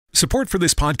Support for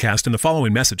this podcast and the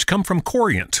following message come from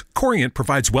Corient. Corient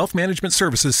provides wealth management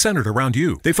services centered around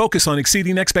you. They focus on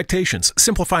exceeding expectations,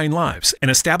 simplifying lives, and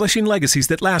establishing legacies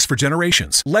that last for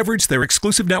generations. Leverage their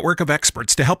exclusive network of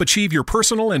experts to help achieve your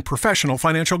personal and professional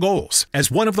financial goals.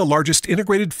 As one of the largest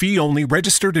integrated fee-only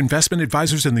registered investment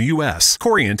advisors in the U.S.,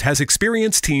 Corient has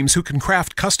experienced teams who can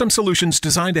craft custom solutions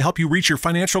designed to help you reach your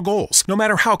financial goals, no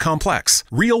matter how complex.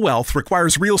 Real wealth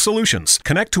requires real solutions.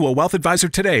 Connect to a wealth advisor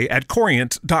today at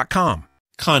Corient.com.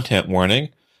 Content warning.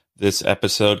 This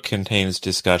episode contains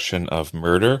discussion of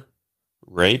murder,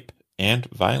 rape, and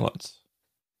violence.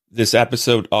 This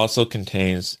episode also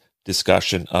contains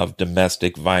discussion of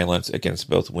domestic violence against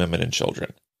both women and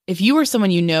children. If you or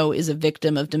someone you know is a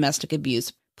victim of domestic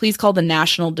abuse, please call the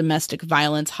National Domestic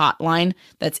Violence Hotline.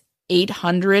 That's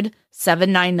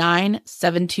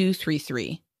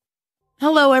 800-799-7233.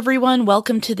 Hello, everyone.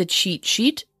 Welcome to the Cheat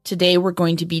Sheet. Today, we're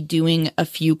going to be doing a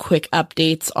few quick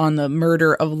updates on the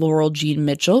murder of Laurel Jean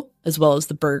Mitchell, as well as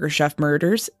the Burger Chef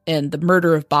murders and the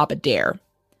murder of Bob Adair.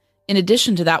 In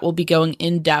addition to that, we'll be going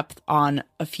in depth on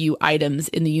a few items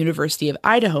in the University of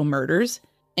Idaho murders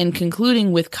and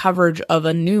concluding with coverage of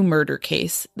a new murder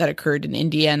case that occurred in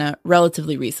Indiana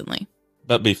relatively recently.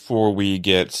 But before we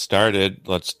get started,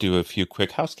 let's do a few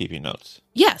quick housekeeping notes.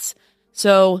 Yes.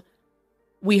 So,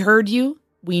 we heard you.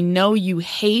 We know you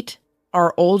hate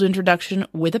our old introduction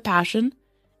with a passion,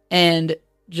 and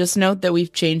just note that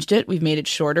we've changed it. We've made it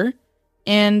shorter,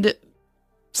 and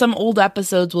some old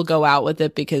episodes will go out with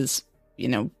it because,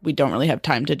 we don't really have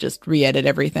time to just re-edit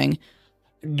everything.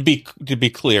 To be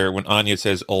clear, when Anya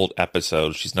says old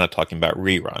episodes, she's not talking about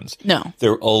reruns. No.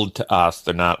 They're old to us.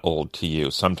 They're not old to you.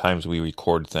 Sometimes we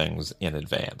record things in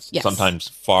advance. Yes. Sometimes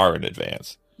far in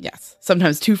advance. Yes.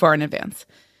 Sometimes too far in advance.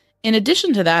 In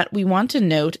addition to that, we want to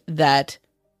note that,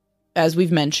 as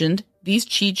we've mentioned, these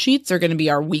cheat sheets are going to be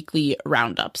our weekly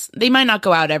roundups. They might not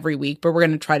go out every week, but we're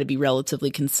going to try to be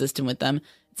relatively consistent with them.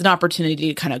 It's an opportunity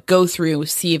to kind of go through,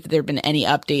 see if there have been any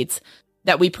updates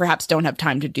that we perhaps don't have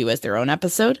time to do as their own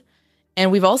episode.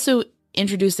 And we've also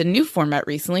introduced a new format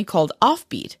recently called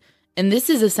Offbeat. And this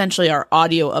is essentially our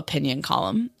audio opinion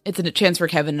column. It's a chance for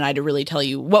Kevin and I to really tell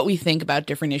you what we think about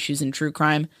different issues in true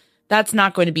crime. That's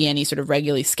not going to be any sort of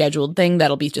regularly scheduled thing.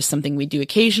 That'll be just something we do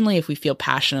occasionally if we feel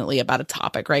passionately about a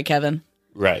topic, right, Kevin?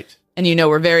 Right. And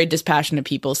we're very dispassionate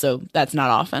people, so that's not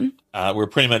often. We're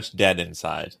pretty much dead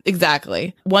inside.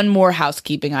 Exactly. One more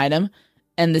housekeeping item,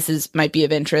 and this might be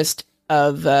of interest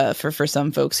for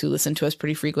some folks who listen to us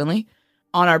pretty frequently.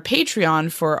 On our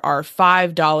Patreon for our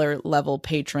 $5 level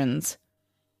patrons,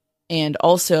 and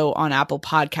also on Apple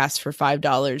Podcasts for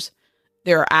 $5,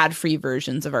 there are ad-free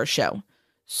versions of our show.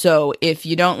 So if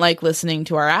you don't like listening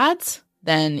to our ads,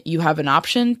 then you have an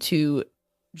option to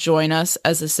join us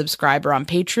as a subscriber on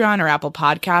Patreon or Apple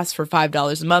Podcasts for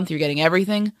 $5 a month. You're getting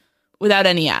everything without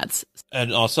any ads.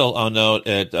 And also, I'll note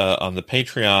on the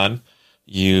Patreon,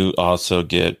 you also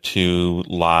get 2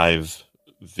 live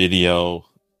video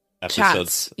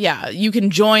episodes. Chats. Yeah, you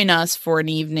can join us for an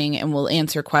evening and we'll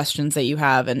answer questions that you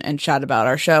have and chat about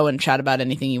our show and chat about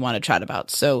anything you want to chat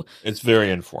about. So it's very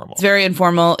informal. It's very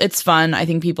informal. It's fun. I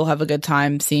think people have a good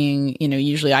time seeing,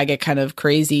 usually I get kind of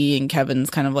crazy and Kevin's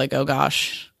kind of like, oh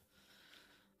gosh,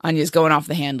 Anya's going off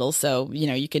the handle. So,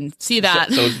 you can see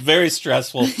that. So it's very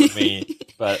stressful for me,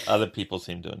 but other people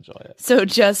seem to enjoy it. So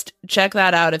just check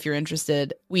that out if you're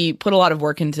interested. We put a lot of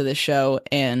work into this show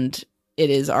and it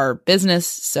is our business,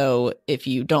 so if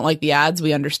you don't like the ads,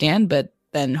 we understand, but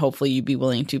then hopefully you'd be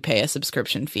willing to pay a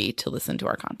subscription fee to listen to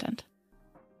our content.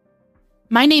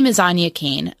 My name is Anya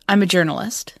Kane. I'm a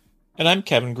journalist. And I'm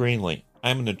Kevin Greenlee.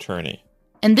 I'm an attorney.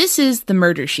 And this is The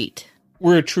Murder Sheet.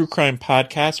 We're a true crime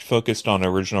podcast focused on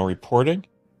original reporting,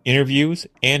 interviews,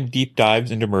 and deep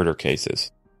dives into murder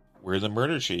cases. We're The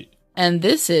Murder Sheet. And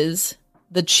this is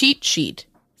The Cheat Sheet,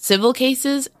 civil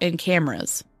cases and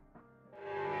cameras.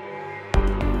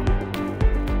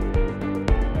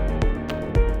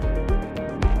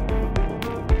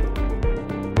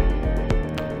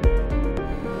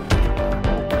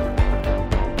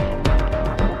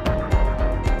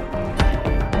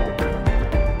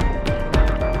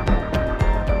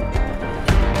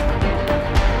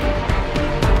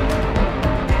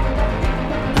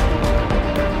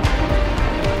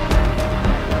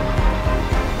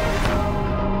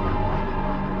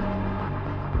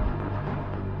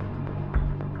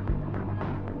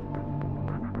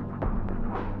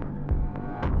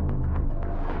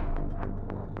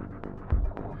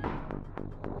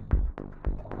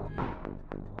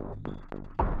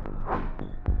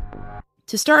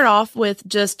 To start off with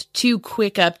just 2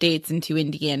 quick updates into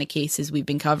Indiana cases we've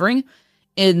been covering.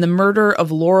 in the murder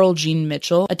of Laurel Jean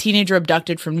Mitchell, a teenager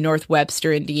abducted from North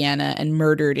Webster, Indiana, and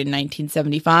murdered in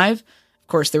 1975. Of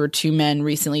course, there were two men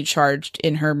recently charged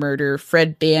in her murder,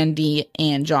 Fred Bandy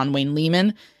and John Wayne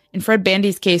Lehman. In Fred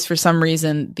Bandy's case, for some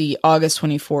reason, the August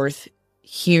 24th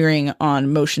hearing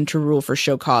on motion to rule for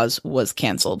show cause was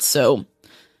canceled. So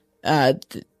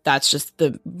that's just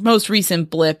the most recent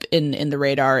blip in the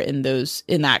radar in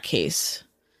that case.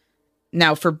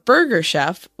 Now, for Burger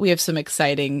Chef, we have some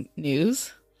exciting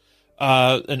news.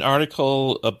 An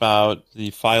article about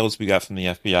the files we got from the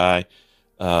FBI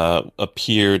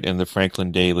appeared in the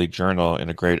Franklin Daily Journal in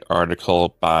a great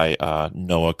article by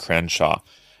Noah Crenshaw,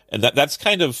 and that's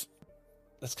kind of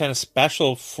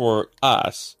special for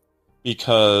us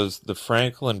because the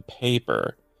Franklin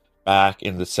paper back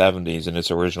in the 70s in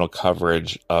its original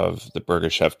coverage of the Burger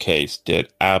Chef case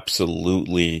did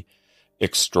absolutely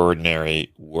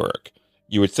extraordinary work.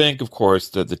 You would think, of course,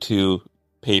 that the two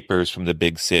papers from the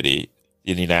big city,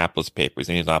 the Indianapolis papers,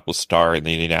 the Indianapolis Star and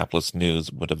the Indianapolis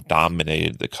News, would have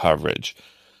dominated the coverage.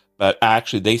 But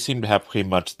actually, they seem to have pretty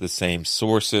much the same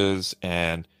sources.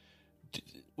 And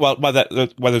while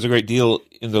there's a great deal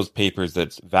in those papers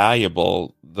that's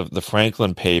valuable, the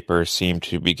Franklin paper seemed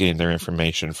to be getting their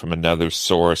information from another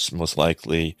source, most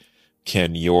likely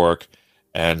Ken York.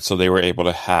 And so they were able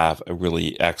to have a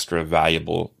really extra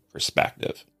valuable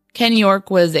perspective. Ken York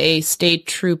was a state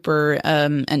trooper,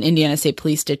 an Indiana State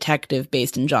Police detective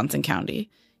based in Johnson County.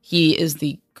 He is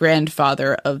the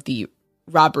grandfather of the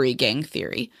robbery gang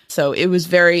theory. So it was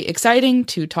very exciting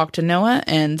to talk to Noah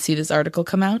and see this article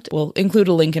come out. We'll include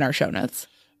a link in our show notes.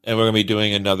 And we're going to be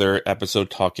doing another episode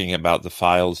talking about the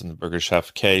files in the Burger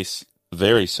Chef case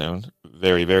very soon,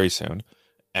 very, very soon.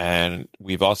 And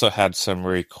we've also had some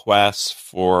requests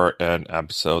for an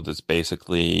episode that's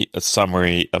basically a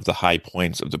summary of the high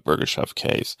points of the Burger Chef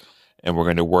case. And we're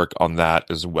going to work on that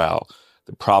as well.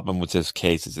 The problem with this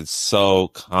case is it's so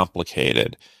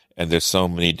complicated and there's so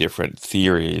many different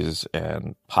theories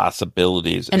and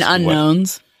possibilities and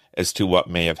unknowns as to what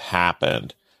may have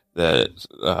happened that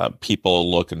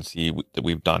people look and see that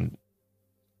we've done,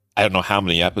 I don't know how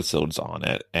many episodes on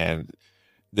it, and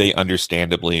they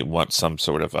understandably want some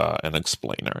sort of an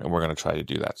explainer, and we're going to try to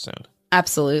do that soon.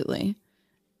 Absolutely.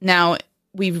 Now,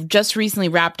 we've just recently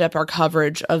wrapped up our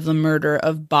coverage of the murder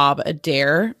of Bob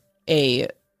Adair, a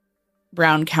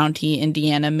Brown County,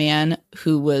 Indiana man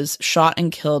who was shot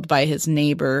and killed by his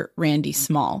neighbor, Randy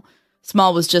Small.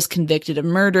 Small was just convicted of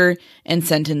murder and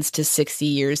sentenced to 60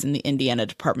 years in the Indiana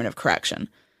Department of Correction.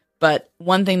 But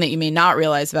one thing that you may not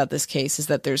realize about this case is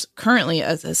that there's currently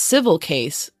a civil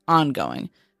case ongoing.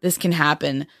 This can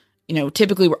happen,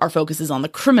 typically our focus is on the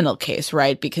criminal case,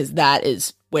 right? Because that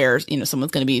is where,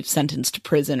 someone's going to be sentenced to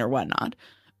prison or whatnot.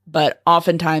 But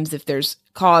oftentimes if there's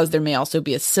cause, there may also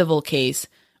be a civil case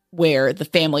where the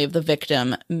family of the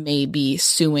victim may be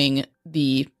suing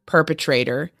the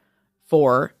perpetrator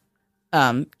for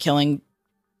killing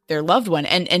their loved one.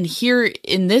 And here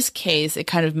in this case, it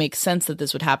kind of makes sense that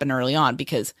this would happen early on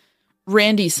because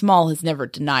Randy Small has never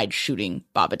denied shooting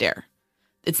Bob Adair.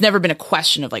 It's never been a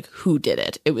question of who did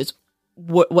it. It was,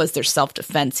 what was their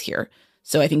self-defense here?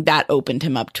 So I think that opened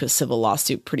him up to a civil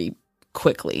lawsuit pretty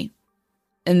quickly.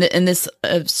 And this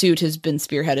suit has been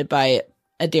spearheaded by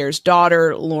Adair's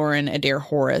daughter, Lauren Adair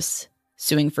Horace,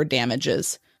 suing for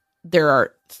damages. There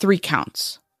are 3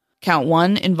 counts. Count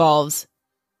 1 involves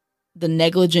the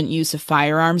negligent use of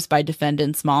firearms by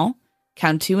defendant Small.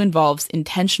 Count 2 involves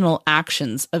intentional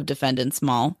actions of defendant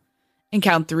Small. And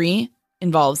count 3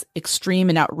 involves extreme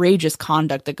and outrageous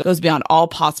conduct that goes beyond all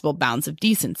possible bounds of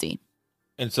decency.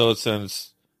 And so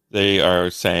since they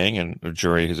are saying, and the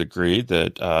jury has agreed,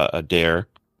 that Adair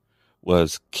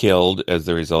was killed as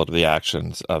the result of the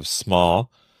actions of Small,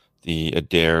 the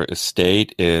Adair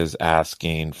estate is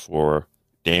asking for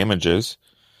damages,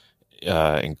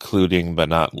 including but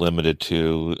not limited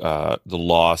to the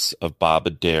loss of Bob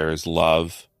Adair's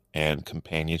love and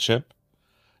companionship,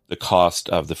 the cost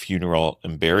of the funeral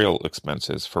and burial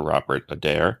expenses for Robert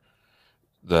Adair,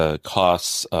 the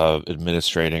costs of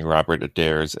administrating Robert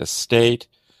Adair's estate,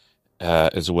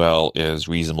 as well as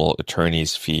reasonable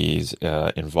attorney's fees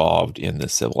involved in the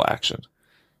civil action.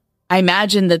 I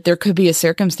imagine that there could be a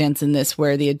circumstance in this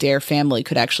where the Adair family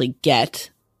could actually get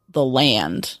the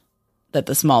land that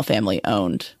the Small family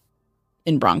owned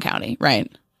in Brown County, right?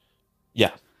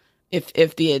 Yeah.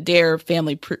 If the Adair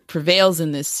family prevails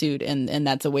in this suit and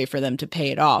that's a way for them to pay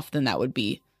it off, then that would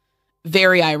be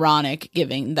very ironic,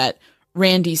 given that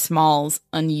Randy Small's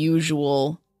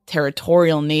unusual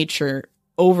territorial nature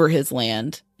over his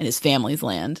land and his family's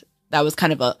land, that was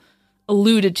kind of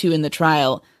alluded to in the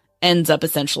trial, ends up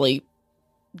essentially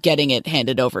getting it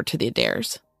handed over to the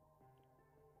Adairs.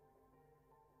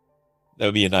 That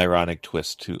would be an ironic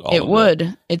twist to all It of would.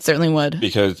 that. It certainly would.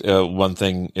 Because one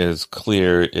thing is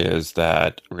clear is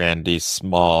that Randy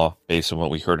Small, based on what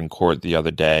we heard in court the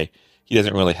other day, he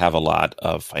doesn't really have a lot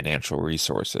of financial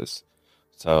resources.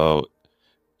 So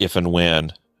if and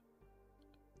when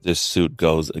this suit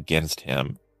goes against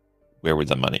him, where would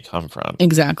the money come from?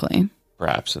 Exactly.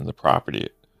 Perhaps in the property.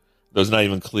 Though it's not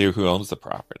even clear who owns the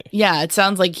property. Yeah, it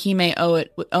sounds like he may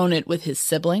own it with his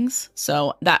siblings.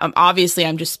 So that obviously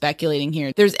I'm just speculating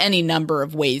here. There's any number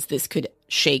of ways this could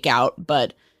shake out,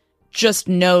 but just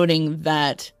noting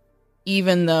that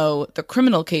even though the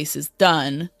criminal case is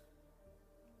done,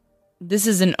 this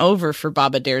isn't over for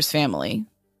Bob Adair's family.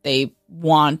 They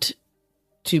want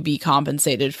to be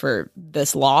compensated for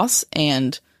this loss,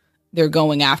 and they're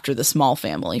going after the Small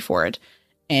family for it.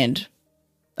 And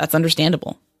that's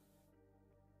understandable.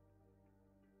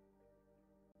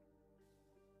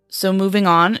 So moving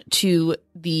on to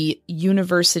the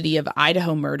University of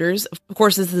Idaho murders. Of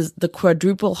course, this is the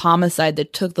quadruple homicide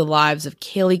that took the lives of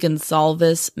Kaylee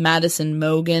Gonsalves, Madison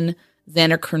Mogan,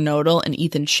 Xander Kernodle, and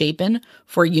Ethan Chapin,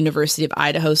 four University of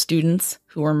Idaho students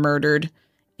who were murdered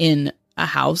in a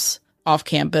house off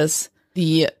campus.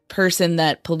 The person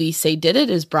that police say did it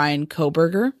is Bryan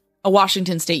Kohberger, a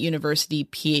Washington State University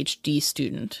PhD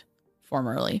student,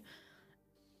 formerly.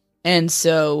 And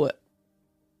so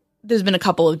there's been a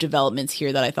couple of developments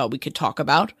here that I thought we could talk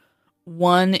about.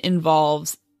 One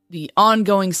involves the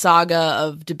ongoing saga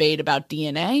of debate about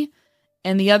DNA,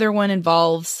 and the other one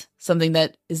involves something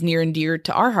that is near and dear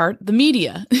to our heart, the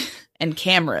media and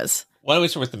cameras. Why don't we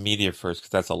start with the media first,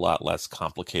 because that's a lot less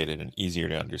complicated and easier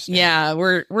to understand. Yeah,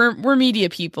 we're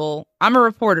media people. I'm a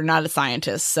reporter, not a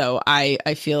scientist, so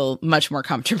I feel much more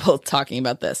comfortable talking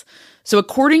about this. So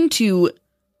according to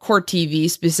Court TV,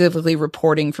 specifically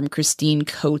reporting from Christine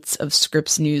Coates of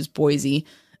Scripps News Boise,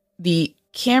 the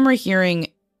camera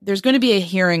hearing, there's going to be a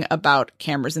hearing about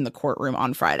cameras in the courtroom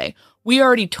on Friday. We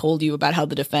already told you about how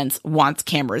the defense wants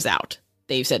cameras out.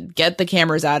 They've said, get the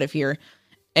cameras out of here.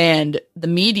 And the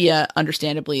media,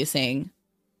 understandably, is saying,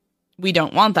 we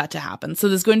don't want that to happen. So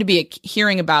there's going to be a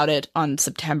hearing about it on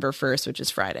September 1st, which is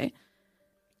Friday.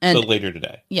 And so later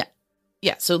today. Yeah.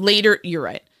 Yeah. So later, you're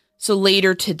right. So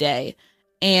later today.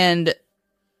 And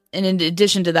in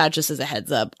addition to that, just as a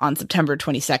heads up, on September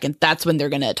 22nd, that's when they're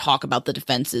going to talk about the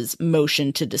defense's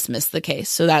motion to dismiss the case.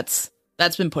 So that's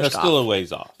been pushed off. That's still a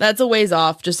ways off. That's a ways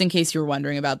off, just in case you were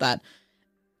wondering about that.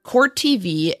 Court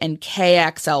TV and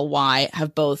KXLY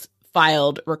have both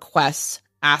filed requests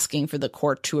asking for the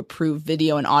court to approve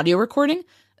video and audio recording,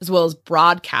 as well as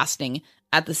broadcasting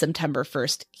at the September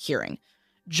 1st hearing.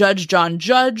 Judge John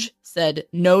Judge said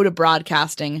no to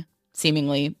broadcasting.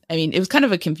 Seemingly, I mean, it was kind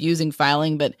of a confusing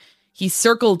filing, but he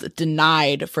circled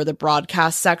denied for the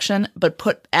broadcast section, but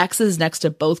put X's next to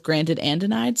both granted and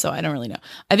denied. So I don't really know.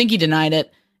 I think he denied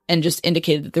it and just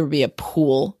indicated that there would be a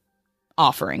pool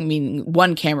offering, meaning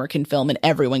one camera can film and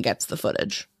everyone gets the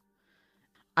footage.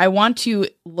 I want to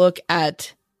look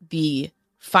at the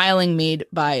filing made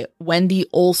by Wendy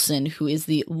Olson, who is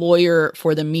the lawyer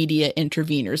for the media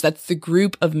interveners. That's the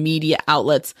group of media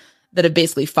outlets that have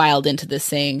basically filed into this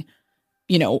saying,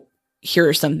 you know, here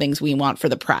are some things we want for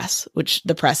the press, which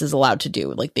the press is allowed to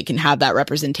do. Like, they can have that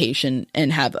representation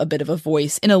and have a bit of a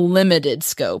voice in a limited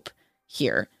scope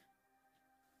here.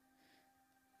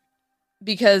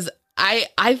 Because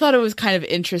I thought it was kind of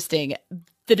interesting.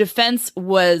 The defense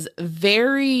was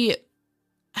very,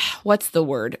 what's the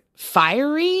word?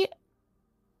 Fiery?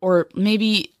 Or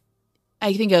maybe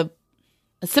I think a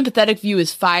sympathetic view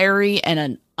is fiery and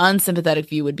an unsympathetic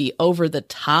view would be over the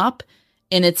top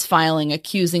in its filing,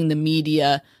 accusing the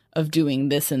media of doing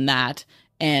this and that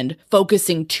and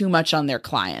focusing too much on their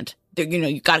client. You know,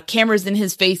 you've got cameras in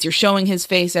his face, you're showing his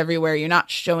face everywhere, you're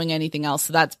not showing anything else,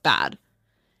 so that's bad.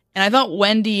 And I thought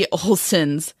Wendy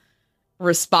Olson's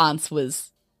response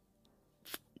was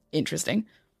interesting.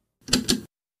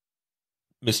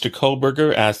 Mr.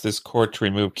 Kohberger asked this court to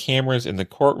remove cameras in the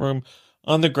courtroom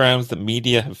on the grounds that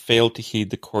media have failed to heed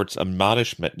the court's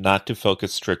admonishment not to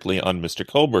focus strictly on Mr.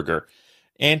 Kohberger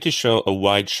and to show a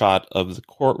wide shot of the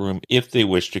courtroom if they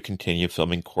wish to continue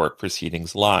filming court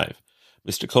proceedings live.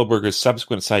 Mr. Kohberger's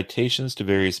subsequent citations to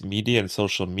various media and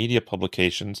social media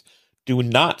publications do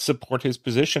not support his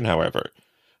position, however.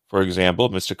 For example,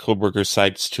 Mr. Kohberger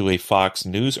cites to a Fox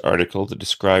News article that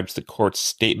describes the court's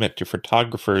statement to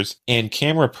photographers and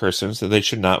camera persons that they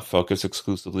should not focus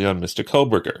exclusively on Mr.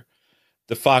 Kohberger.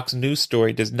 The Fox News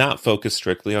story does not focus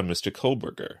strictly on Mr.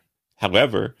 Kohberger.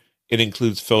 However, it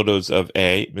includes photos of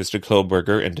A, Mr.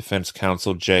 Kohberger and defense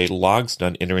counsel Jay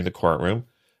Logsdon entering the courtroom,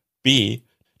 B,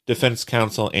 defense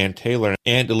counsel Ann Taylor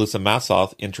and Alyssa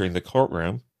Massoth entering the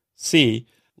courtroom. C,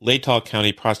 Latah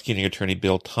County Prosecuting Attorney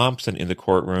Bill Thompson in the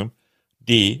courtroom.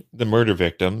 D, the murder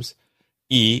victims.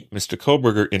 E, Mr.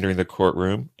 Kohberger entering the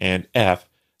courtroom. And F,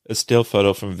 a still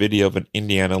photo from video of an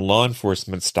Indiana law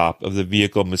enforcement stop of the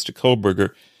vehicle Mr.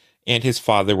 Kohberger and his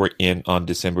father were in on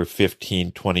December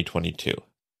 15, 2022.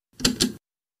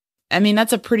 I mean,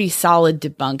 that's a pretty solid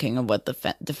debunking of what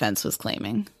the defense was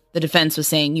claiming. The defense was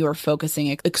saying you are focusing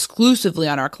exclusively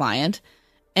on our client,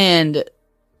 and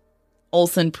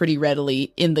Olson pretty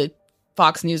readily in the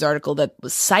Fox News article that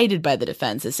was cited by the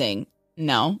defense is saying,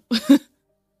 no.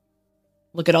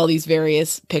 Look at all these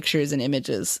various pictures and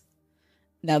images.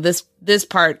 Now, this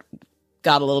part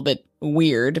got a little bit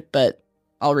weird, but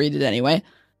I'll read it anyway.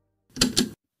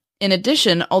 In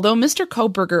addition, although Mr.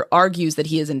 Kohberger argues that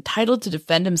he is entitled to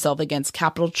defend himself against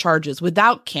capital charges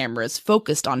without cameras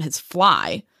focused on his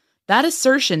fly, that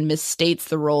assertion misstates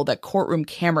the role that courtroom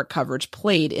camera coverage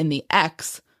played in the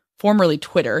X, formerly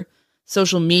Twitter,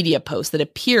 social media post that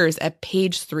appears at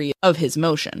page 3 of his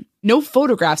motion. No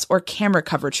photographs or camera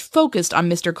coverage focused on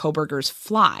Mr. Kohberger's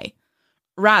fly.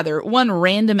 Rather, one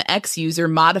random X user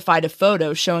modified a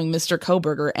photo showing Mr.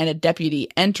 Kohberger and a deputy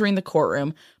entering the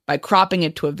courtroom by cropping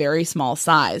it to a very small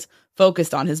size,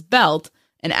 focused on his belt,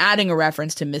 and adding a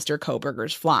reference to Mr.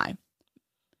 Kohberger's fly.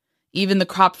 Even the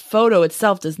cropped photo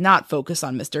itself does not focus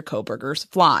on Mr. Kohberger's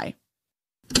fly.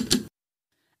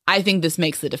 I think this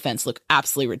makes the defense look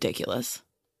absolutely ridiculous.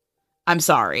 I'm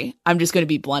sorry. I'm just going to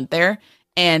be blunt there.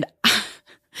 And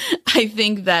I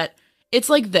think that it's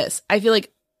like this. I feel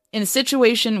like in a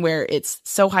situation where it's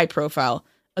so high profile,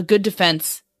 a good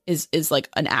defense is like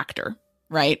an actor,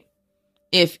 right?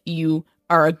 If you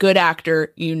are a good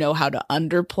actor, you know how to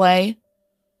underplay.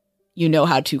 You know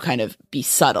how to kind of be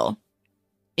subtle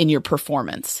in your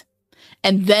performance.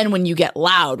 And then when you get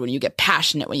loud, when you get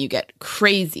passionate, when you get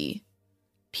crazy,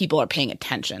 people are paying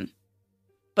attention.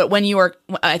 But when you are,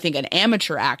 I think, an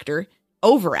amateur actor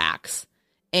overacts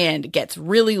and gets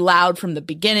really loud from the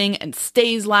beginning and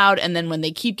stays loud. And then when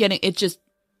they keep getting, it's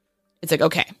like,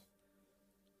 okay,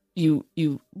 you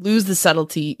lose the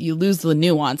subtlety, you lose the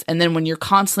nuance. And then when you're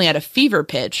constantly at a fever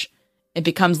pitch, it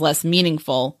becomes less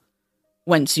meaningful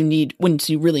once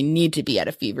you really need to be at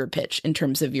a fever pitch in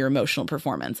terms of your emotional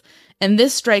performance. And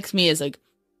this strikes me as like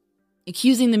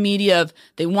accusing the media of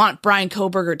they want Bryan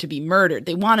Kohberger to be murdered.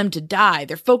 They want him to die.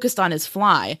 They're focused on his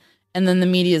fly. And then the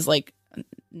media is like,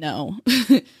 no.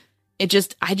 I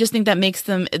just think that makes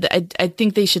them, I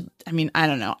think they should, I mean, I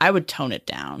don't know. I would tone it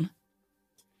down.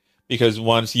 Because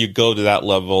once you go to that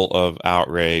level of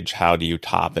outrage, how do you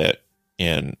top it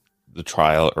in the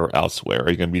trial or elsewhere? Are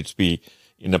you going to just be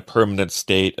in a permanent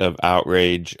state of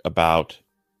outrage about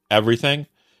everything?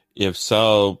 If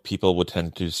so, people would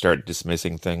tend to start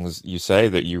dismissing things you say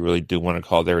that you really do want to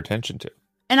call their attention to.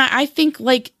 And I think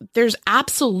like there's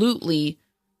absolutely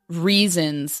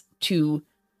reasons to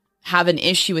have an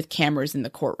issue with cameras in the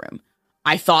courtroom.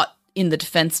 I thought in the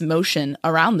defense motion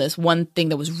around this, one thing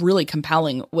that was really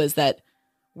compelling was that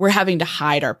we're having to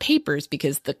hide our papers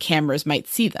because the cameras might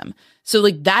see them. So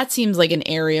like that seems like an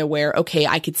area where, okay,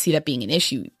 I could see that being an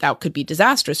issue. That could be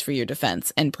disastrous for your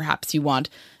defense. And perhaps you want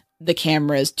the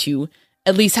cameras to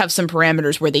at least have some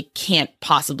parameters where they can't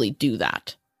possibly do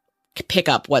that. Pick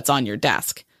up what's on your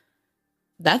desk.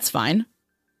 That's fine.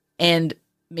 And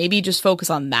maybe just focus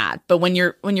on that. But when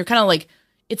you're kind of like,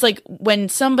 it's like when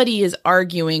somebody is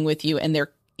arguing with you and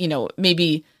they're,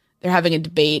 maybe they're having a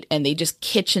debate and they just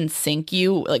kitchen sink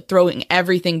you, like throwing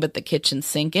everything but the kitchen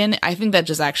sink in. I think that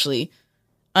just actually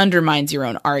undermines your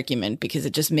own argument because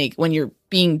it just when you're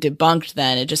being debunked,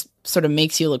 then it just sort of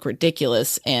makes you look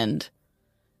ridiculous and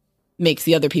makes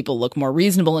the other people look more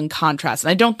reasonable in contrast.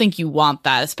 And I don't think you want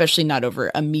that, especially not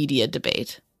over a media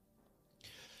debate.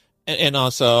 And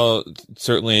also,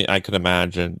 certainly I could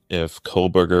imagine if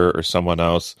Kohberger or someone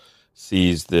else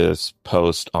sees this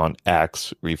post on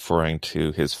X referring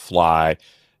to his fly,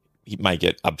 he might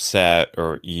get upset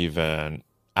or even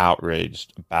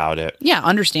outraged about it. Yeah,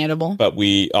 understandable. But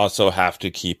we also have to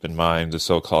keep in mind the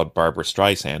so-called Barbra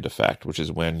Streisand effect, which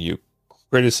is when you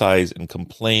criticize and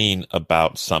complain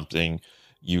about something,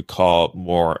 you call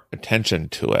more attention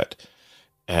to it.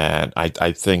 And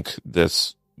I think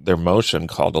their motion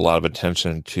called a lot of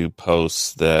attention to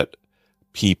posts that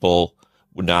people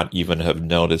would not even have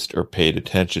noticed or paid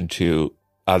attention to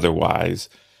otherwise.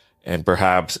 And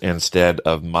perhaps instead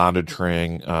of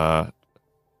monitoring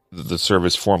the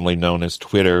service formerly known as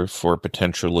Twitter for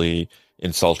potentially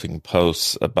insulting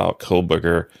posts about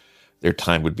Kohberger, their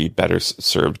time would be better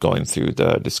served going through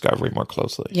the discovery more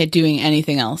closely. Yeah, doing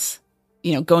anything else.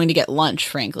 going to get lunch,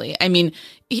 frankly. I mean,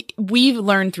 we've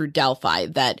learned through Delphi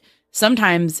that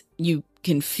sometimes you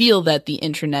can feel that the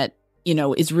internet,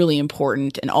 is really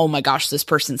important. And, oh my gosh, this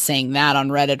person's saying that on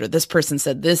Reddit, or this person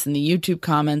said this in the YouTube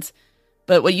comments.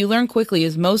 But what you learn quickly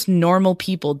is most normal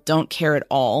people don't care at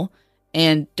all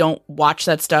and don't watch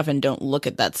that stuff and don't look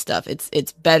at that stuff.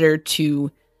 It's better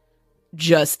to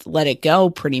just let it go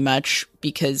pretty much,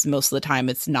 because most of the time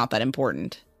it's not that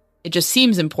important. It just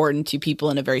seems important to people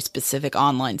in a very specific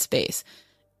online space.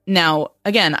 Now,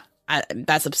 again,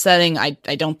 that's upsetting. I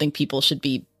don't think people should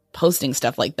be posting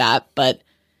stuff like that, but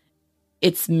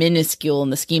it's minuscule in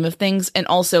the scheme of things. And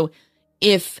also,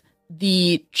 if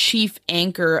the chief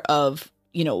anchor of,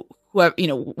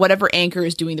 whatever anchor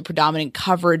is doing the predominant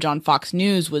coverage on Fox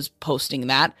News was posting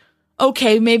that,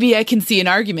 okay, maybe I can see an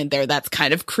argument there. That's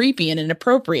kind of creepy and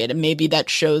inappropriate, and maybe that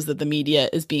shows that the media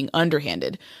is being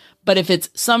underhanded. But if it's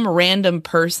some random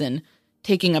person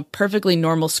taking a perfectly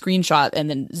normal screenshot and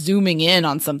then zooming in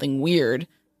on something weird,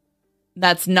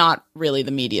 that's not really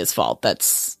the media's fault.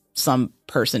 That's some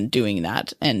person doing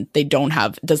that, and they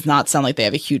does not sound like they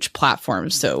have a huge platform,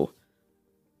 so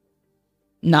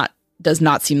does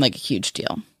not seem like a huge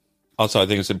deal. Also, I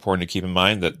think it's important to keep in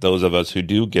mind that those of us who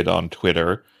do get on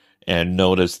Twitter and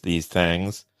notice these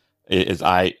things, as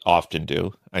I often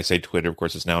do, I say Twitter, of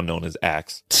course, is now known as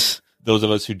X. Those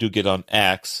of us who do get on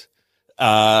X,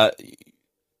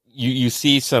 you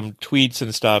see some tweets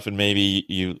and stuff, and maybe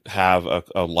you have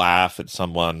a laugh at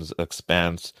someone's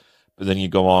expense, but then you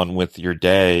go on with your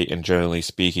day, and generally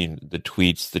speaking, the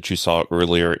tweets that you saw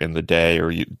earlier in the day,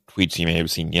 or tweets you may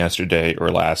have seen yesterday or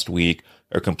last week,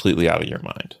 are completely out of your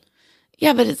mind.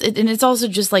 Yeah, but it's also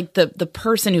just like the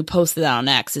person who posted that on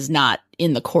X is not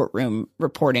in the courtroom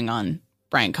reporting on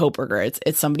Bryan Kohberger.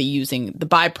 It's somebody using the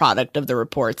byproduct of the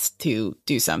reports to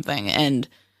do something. And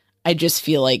I just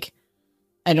feel like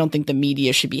I don't think the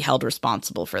media should be held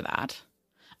responsible for that.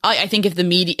 I think if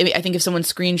someone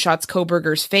screenshots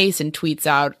Kohberger's face and tweets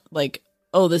out like,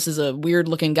 oh, this is a weird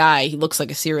looking guy, he looks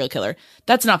like a serial killer,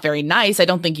 that's not very nice. I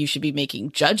don't think you should be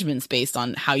making judgments based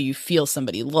on how you feel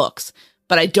somebody looks.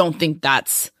 But I don't think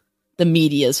that's the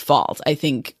media's fault. I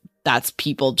think that's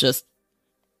people just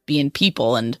being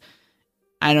people, and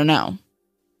I don't know.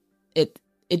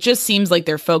 It just seems like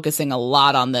they're focusing a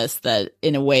lot on this, that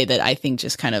in a way that I think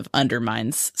just kind of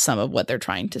undermines some of what they're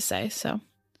trying to say. So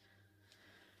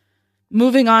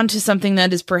moving on to something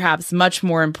that is perhaps much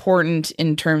more important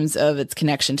in terms of its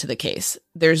connection to the case.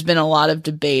 There's been a lot of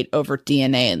debate over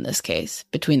DNA in this case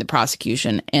between the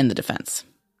prosecution and the defense.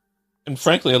 And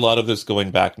frankly, a lot of this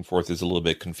going back and forth is a little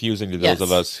bit confusing to those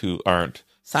of us who aren't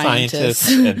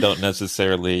scientists and don't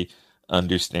necessarily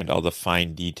understand all the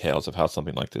fine details of how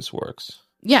something like this works.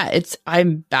 Yeah,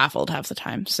 I'm baffled half the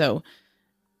time. So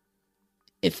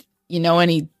if you know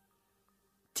any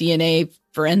DNA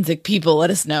forensic people,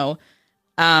 let us know.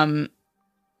 But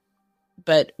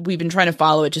we've been trying to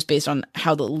follow it just based on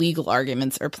how the legal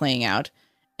arguments are playing out.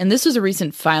 And this was a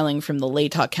recent filing from the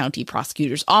Latah County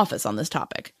Prosecutor's Office on this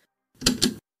topic.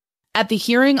 At the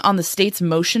hearing on the state's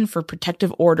motion for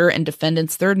protective order and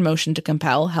defendant's third motion to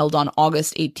compel, held on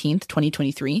August 18th,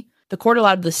 2023, the court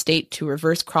allowed the state to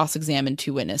reverse cross-examine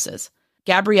two witnesses.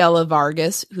 Gabriela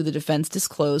Vargas, who the defense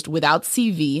disclosed without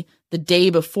CV the day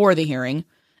before the hearing,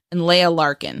 and Leah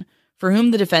Larkin, for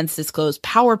whom the defense disclosed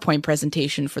PowerPoint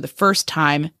presentation for the first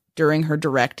time during her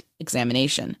direct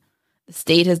examination. The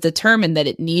state has determined that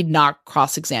it need not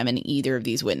cross-examine either of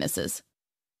these witnesses.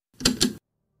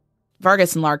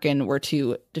 Vargas and Larkin were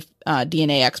two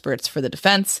DNA experts for the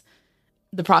defense.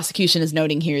 The prosecution is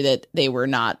noting here that they were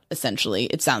not essentially,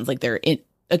 it sounds like they're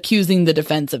accusing the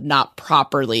defense of not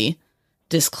properly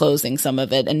disclosing some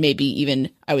of it, and maybe even,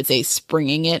 I would say,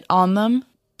 springing it on them.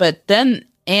 But then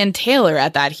Ann Taylor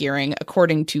at that hearing,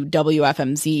 according to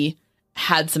WFMZ,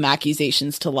 had some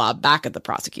accusations to lob back at the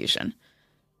prosecution.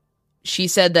 She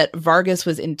said that Vargas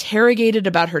was interrogated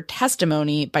about her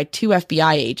testimony by two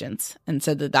FBI agents and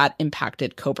said that that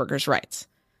impacted Kohberger's rights.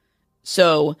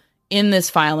 So in this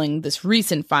filing, this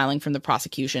recent filing from the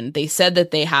prosecution, they said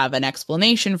that they have an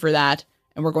explanation for that,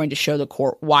 and we're going to show the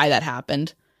court why that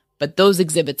happened. But those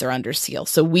exhibits are under seal.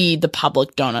 So we, the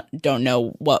public, don't know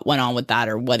what went on with that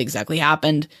or what exactly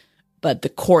happened, but the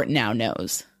court now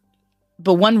knows.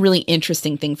 But one really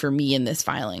interesting thing for me in this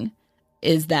filing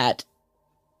is that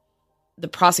the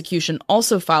prosecution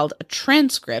also filed a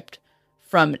transcript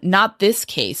from not this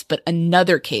case, but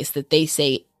another case that they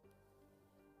say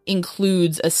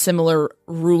includes a similar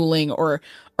ruling or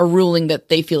a ruling that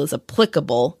they feel is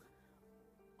applicable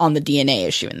on the DNA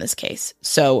issue in this case.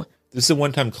 So this is a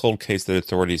one-time cold case that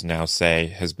authorities now say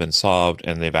has been solved,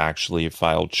 and they've actually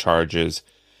filed charges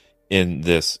in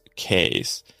this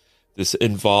case. This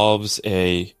involves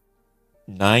a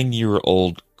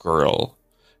 9-year-old girl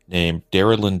named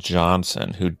Daralyn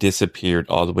Johnson who disappeared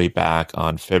all the way back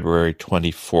on February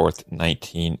 24th,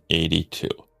 1982.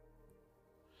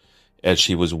 As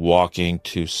she was walking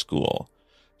to school,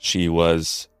 she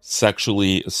was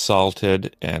sexually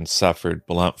assaulted and suffered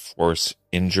blunt force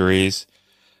injuries.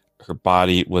 Her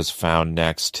body was found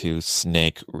next to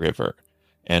Snake River.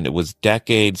 And it was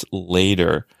decades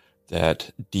later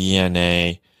that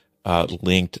DNA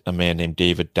linked a man named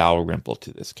David Dalrymple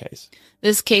to this case.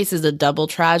 This case is a double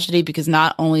tragedy because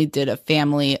not only did a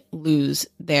family lose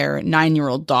their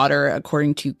 9-year-old daughter,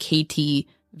 according to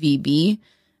KTVB,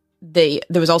 there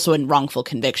was also a wrongful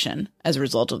conviction as a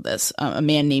result of this. A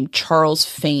man named Charles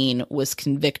Fain was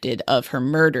convicted of her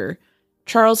murder.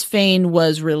 Charles Fain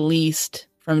was released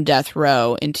from death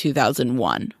row in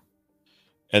 2001.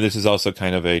 And this is also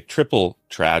kind of a triple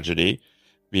tragedy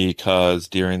because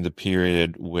during the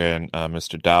period when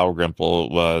Mr. Dalrymple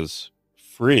was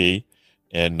free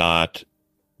and not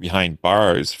behind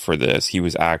bars for this, he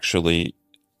was actually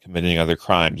committing other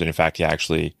crimes. And in fact, he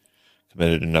actually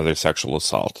committed another sexual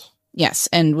assault. Yes,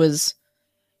 and was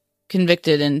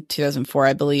convicted in 2004,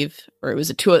 I believe, or it was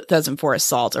a 2004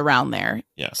 assault around there.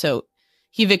 Yeah. So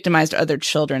he victimized other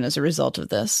children as a result of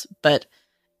this. But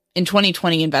in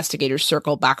 2020, investigators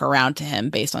circled back around to him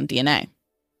based on DNA.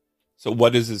 So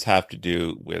what does this have to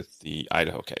do with the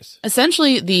Idaho case?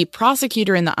 Essentially, the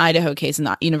prosecutor in the Idaho case, in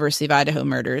the University of Idaho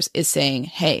murders, is saying,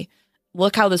 hey,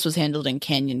 look how this was handled in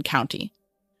Canyon County.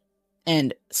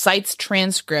 And cites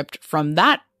transcript from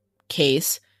that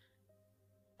case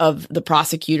of the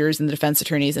prosecutors and the defense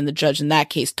attorneys and the judge in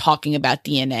that case talking about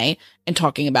DNA and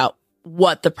talking about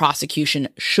what the prosecution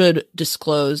should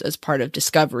disclose as part of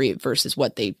discovery versus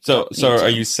what they So are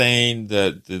you saying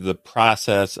that the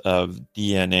process of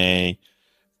DNA,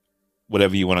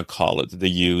 whatever you want to call it, that they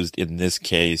used in this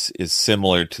case is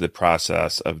similar to the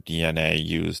process of DNA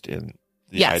used in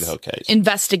the Idaho case?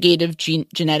 Investigative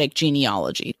genetic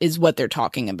genealogy is what they're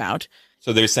talking about.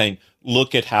 So they're saying,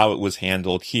 look at how it was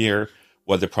handled here,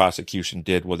 what the prosecution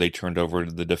did, what they turned over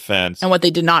to the defense. And what they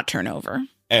did not turn over.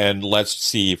 And let's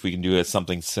see if we can do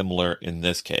something similar in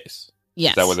this case.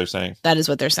 Yes. Is that what they're saying? That is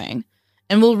what they're saying.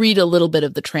 And we'll read a little bit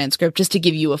of the transcript just to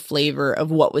give you a flavor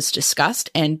of what was discussed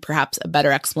and perhaps a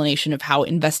better explanation of how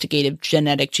investigative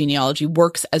genetic genealogy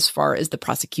works as far as the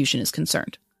prosecution is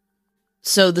concerned.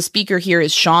 So the speaker here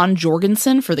is Sean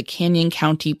Jorgensen for the Canyon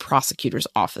County Prosecutor's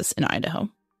Office in Idaho.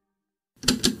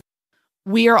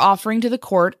 We are offering to the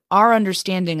court our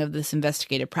understanding of this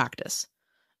investigative practice.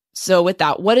 So with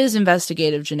that, what is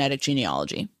investigative genetic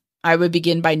genealogy? I would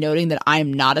begin by noting that I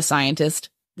am not a scientist.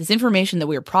 This information that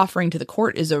we are proffering to the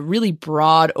court is a really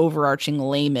broad, overarching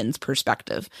layman's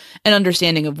perspective, an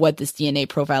understanding of what this DNA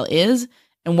profile is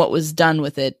and what was done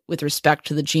with it with respect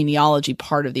to the genealogy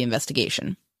part of the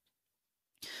investigation.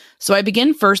 So I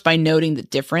begin first by noting the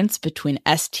difference between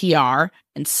STR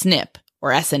and SNP,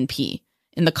 or SNP,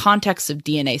 in the context of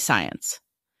DNA science.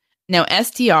 Now,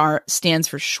 STR stands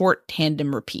for short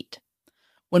tandem repeat.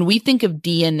 When we think of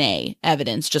DNA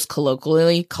evidence, just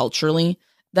colloquially, culturally,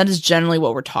 that is generally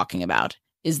what we're talking about,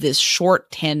 is this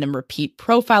short tandem repeat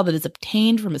profile that is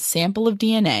obtained from a sample of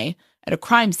DNA at a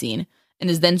crime scene and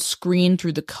is then screened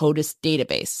through the CODIS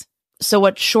database. So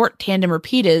what short tandem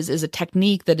repeat is a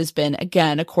technique that has been,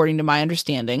 again, according to my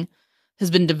understanding, has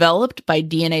been developed by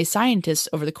DNA scientists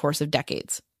over the course of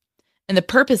decades. And the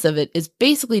purpose of it is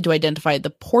basically to identify the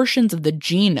portions of the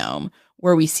genome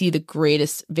where we see the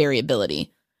greatest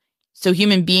variability. So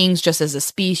human beings, just as a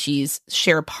species,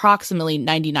 share approximately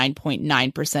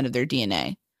 99.9% of their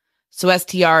DNA. So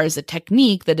STR is a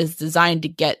technique that is designed to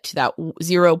get to that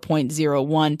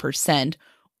 0.01%,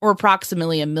 or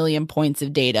approximately 1 million points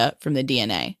of data from the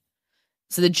DNA.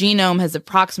 So the genome has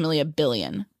approximately 1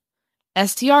 billion.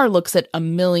 STR looks at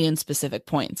 1 million specific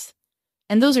points.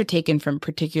 And those are taken from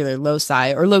particular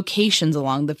loci or locations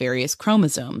along the various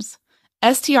chromosomes.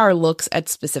 STR looks at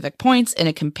specific points and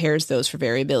it compares those for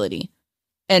variability.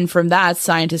 And from that,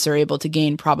 scientists are able to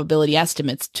gain probability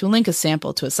estimates to link a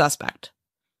sample to a suspect.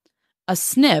 A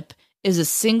SNP is a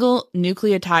single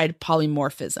nucleotide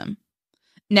polymorphism.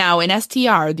 Now, in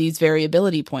STR, these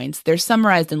variability points, they're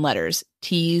summarized in letters,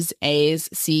 T's, A's,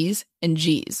 C's, and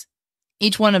G's.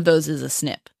 Each one of those is a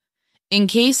SNP. In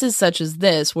cases such as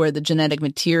this, where the genetic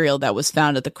material that was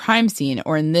found at the crime scene,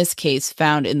 or in this case,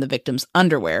 found in the victim's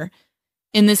underwear,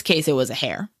 in this case, it was a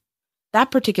hair.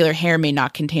 That particular hair may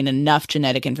not contain enough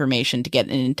genetic information to get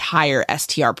an entire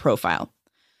STR profile.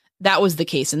 That was the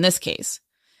case in this case.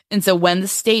 And so when the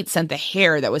state sent the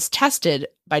hair that was tested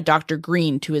by Dr.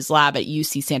 Green to his lab at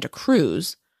UC Santa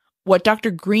Cruz, What Dr.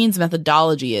 Green's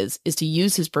methodology is to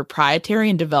use his proprietary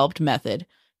and developed method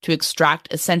to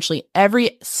extract essentially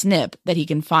every SNP that he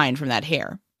can find from that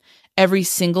hair. Every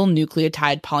single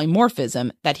nucleotide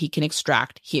polymorphism that he can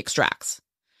extract, he extracts.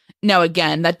 Now,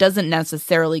 again, that doesn't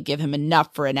necessarily give him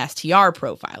enough for an STR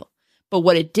profile. But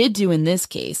what it did do in this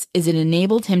case is it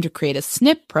enabled him to create a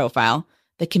SNP profile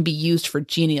that can be used for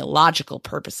genealogical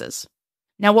purposes.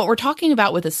 Now, what we're talking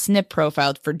about with a SNP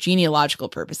profile for genealogical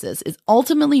purposes is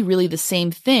ultimately really the same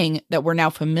thing that we're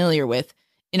now familiar with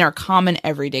in our common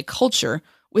everyday culture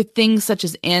with things such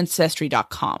as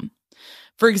Ancestry.com.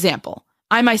 For example,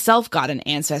 I myself got an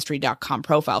Ancestry.com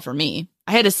profile for me.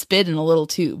 I had a spit in a little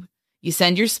tube. You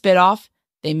send your spit off,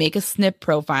 they make a SNP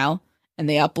profile, and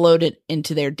they upload it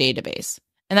into their database.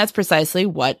 And that's precisely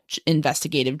what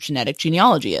investigative genetic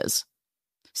genealogy is.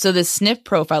 So this SNP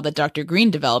profile that Dr. Green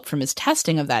developed from his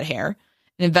testing of that hair,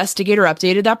 an investigator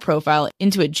updated that profile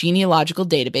into a genealogical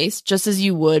database, just as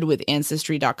you would with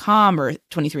Ancestry.com or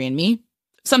 23andMe,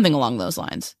 something along those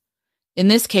lines. In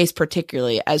this case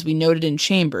particularly, as we noted in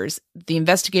Chambers, the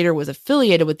investigator was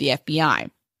affiliated with the FBI.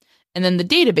 And then the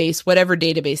database, whatever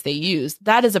database they use,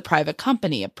 that is a private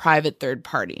company, a private third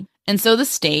party. And so the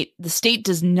state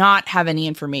does not have any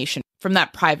information from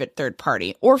that private third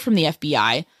party or from the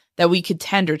FBI that we could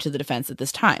tender to the defense at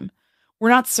this time. We're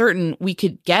not certain we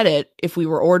could get it if we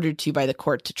were ordered to by the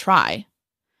court to try.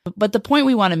 But the point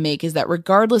we want to make is that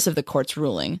regardless of the court's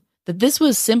ruling, that this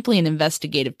was simply an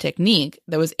investigative technique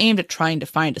that was aimed at trying to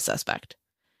find a suspect.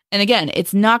 And again,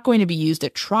 it's not going to be used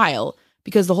at trial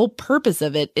because the whole purpose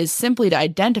of it is simply to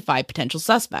identify potential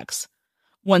suspects.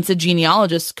 Once a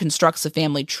genealogist constructs a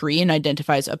family tree and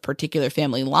identifies a particular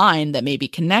family line that may be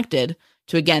connected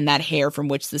to, again, that hair from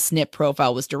which the SNP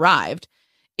profile was derived,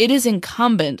 it is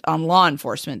incumbent on law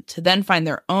enforcement to then find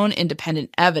their own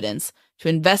independent evidence to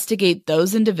investigate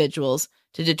those individuals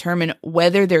to determine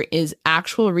whether there is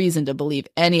actual reason to believe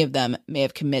any of them may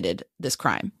have committed this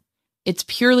crime. It's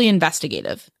purely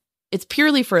investigative. It's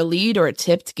purely for a lead or a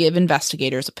tip to give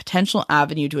investigators a potential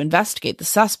avenue to investigate the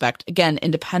suspect, again,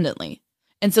 independently.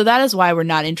 And so that is why we're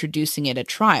not introducing it at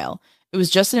trial. It was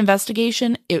just an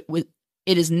investigation. It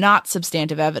is not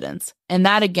substantive evidence. And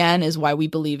that, again, is why we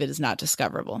believe it is not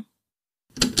discoverable.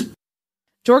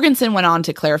 Jorgensen went on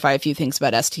to clarify a few things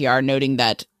about STR, noting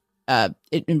that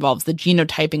it involves the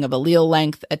genotyping of allele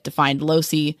length at defined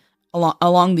loci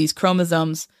along these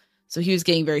chromosomes. So he was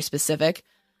getting very specific.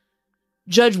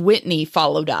 Judge Whitney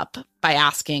followed up by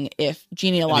asking if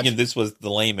genealogical... Again, this was the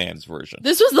layman's version.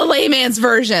 This was the layman's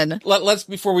version. Let's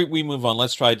before we move on,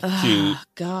 let's try to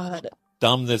God.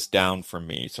 Dumb this down for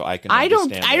me so I can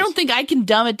understand I don't think I can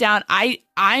dumb it down.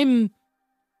 I'm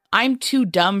too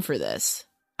dumb for this.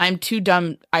 I'm too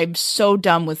dumb. I'm so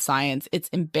dumb with science. It's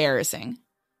embarrassing.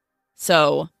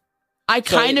 So I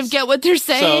kind of get what they're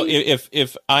saying. So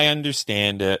if I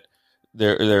understand it,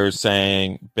 they're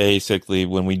saying basically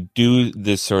when we do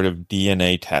this sort of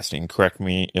DNA testing, correct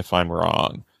me if I'm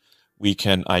wrong, we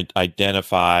can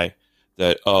identify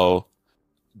that,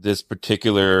 this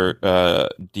particular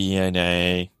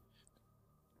DNA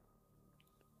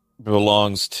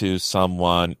belongs to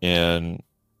someone in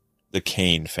the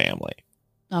Cain family.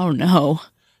 Oh, no.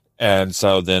 And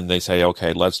so then they say,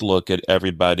 okay, let's look at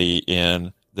everybody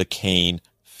in the Cain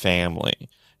family.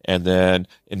 And then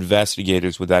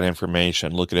investigators with that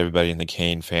information look at everybody in the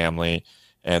Cain family,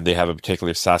 and they have a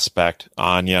particular suspect,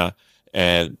 Anya,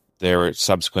 and their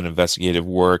subsequent investigative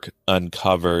work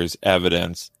uncovers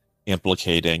evidence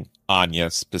implicating Anya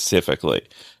specifically.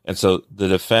 And so the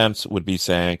defense would be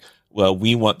saying, well,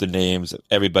 we want the names of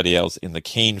everybody else in the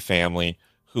Cain family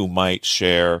who might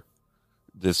share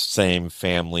this same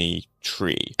family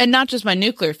tree. And not just my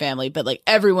nuclear family, but like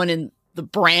everyone in the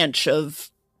branch of,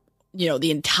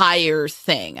 the entire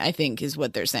thing, I think is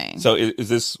what they're saying. So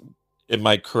am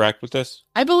I correct with this?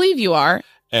 I believe you are.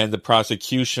 And the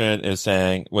prosecution is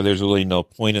saying, well, there's really no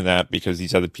point in that because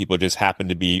these other people just happen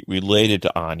to be related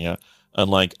to Anya.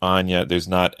 Unlike Anya, there's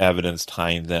not evidence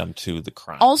tying them to the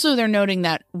crime. Also, they're noting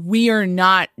that we are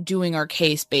not doing our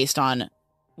case based on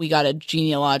we got a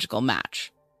genealogical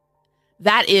match.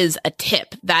 That is a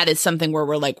tip. That is something where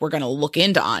we're going to look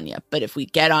into Anya. But if we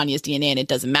get Anya's DNA and it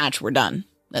doesn't match, we're done.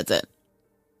 That's it.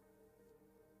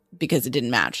 Because it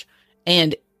didn't match.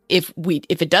 And if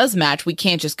it does match, we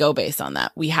can't just go based on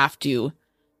that. We have to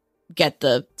get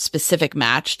the specific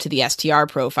match to the STR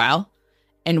profile,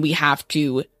 and we have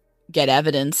to get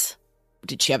evidence.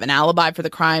 Did she have an alibi for the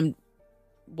crime?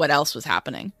 What else was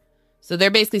happening? So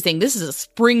they're basically saying this is a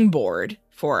springboard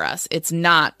for us. It's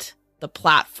not the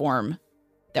platform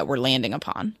that we're landing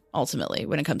upon, ultimately,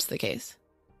 when it comes to the case.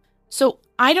 So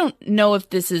I don't know if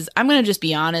this is, I'm going to just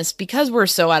be honest, because we're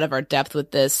so out of our depth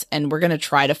with this, and we're going to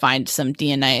try to find some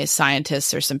DNA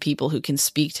scientists or some people who can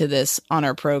speak to this on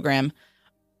our program.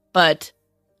 But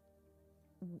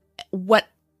what,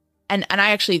 and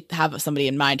I actually have somebody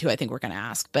in mind who I think we're going to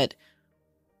ask, but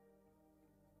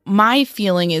my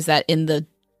feeling is that in the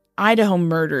Idaho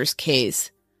murders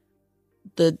case,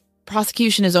 the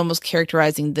prosecution is almost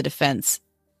characterizing the defense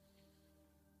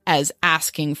as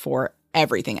asking for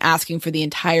everything, asking for the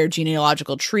entire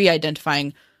genealogical tree,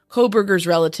 identifying Kohberger's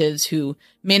relatives who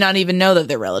may not even know that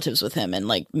they're relatives with him, and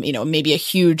like, you know, maybe a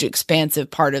huge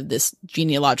expansive part of this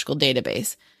genealogical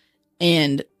database.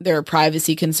 And there are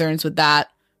privacy concerns with that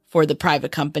for the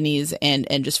private companies and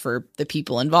just for the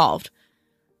people involved.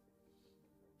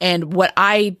 And what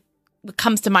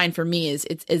comes to mind for me is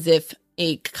it's as if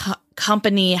a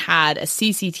company had a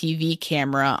CCTV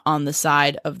camera on the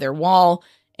side of their wall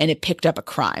and it picked up a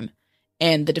crime.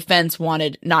 And the defense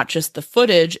wanted not just the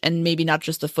footage, and maybe not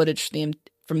just the footage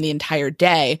from the entire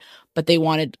day, but they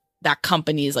wanted that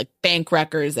company's like bank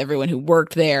records, everyone who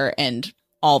worked there, and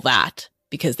all that,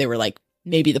 because they were like,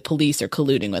 maybe the police are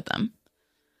colluding with them.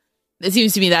 It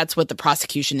seems to me that's what the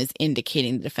prosecution is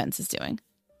indicating the defense is doing.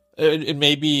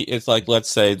 Maybe it's like, let's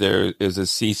say there is a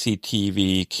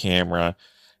CCTV camera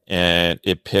and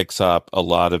it picks up a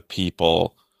lot of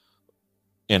people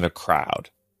in a crowd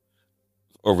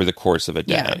over the course of a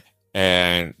day. Yeah.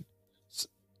 And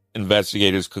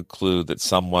investigators conclude that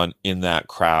someone in that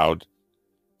crowd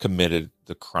committed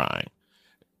the crime.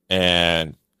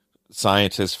 And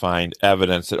scientists find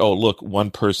evidence that, oh, look, one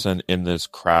person in this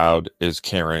crowd is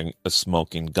carrying a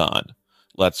smoking gun.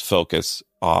 Let's focus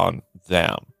on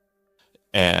them.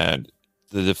 And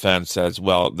the defense says,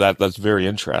 well, that's very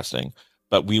interesting,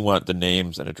 but we want the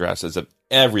names and addresses of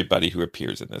everybody who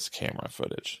appears in this camera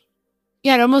footage.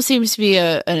 Yeah, it almost seems to be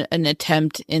an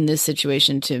attempt in this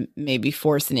situation to maybe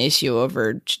force an issue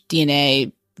over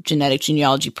DNA, genetic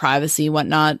genealogy, privacy,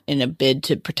 whatnot, in a bid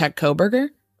to protect Kohberger.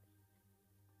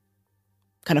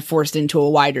 Kind of forced into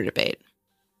a wider debate.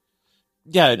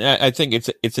 Yeah, I think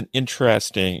it's an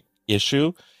interesting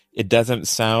issue. It doesn't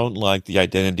sound like the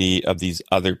identity of these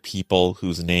other people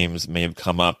whose names may have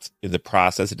come up in the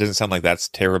process. It doesn't sound like that's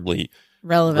terribly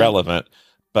relevant.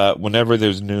 But whenever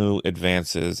there's new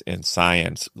advances in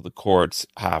science, the courts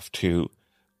have to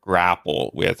grapple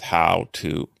with how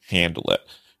to handle it.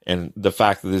 And the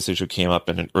fact that this issue came up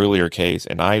in an earlier case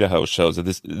in Idaho shows that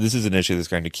this is an issue that's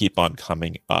going to keep on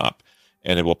coming up.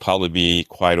 And it will probably be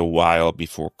quite a while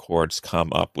before courts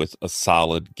come up with a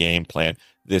solid game plan.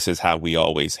 This is how we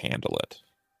always handle it.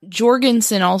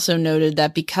 Jorgensen also noted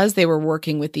that because they were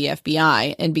working with the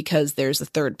FBI and because there's a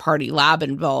third-party lab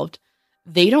involved,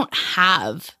 they don't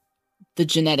have the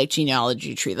genetic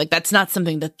genealogy tree. Like, that's not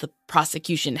something that the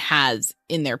prosecution has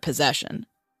in their possession.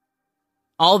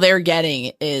 All they're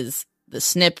getting is the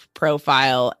SNP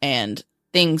profile and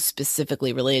things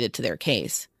specifically related to their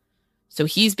case. So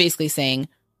he's basically saying,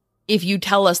 if you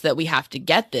tell us that we have to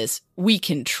get this, we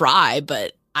can try,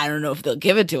 but I don't know if they'll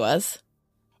give it to us.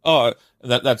 Oh,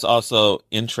 that's also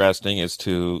interesting as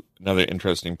to another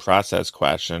interesting process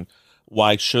question.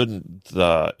 Why shouldn't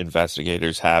the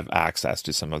investigators have access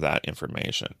to some of that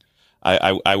information?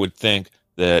 I would think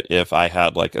that if I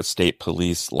had like a state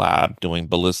police lab doing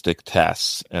ballistic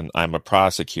tests and I'm a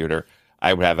prosecutor,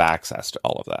 I would have access to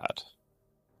all of that.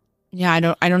 Yeah, I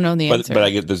don't know the answer. But I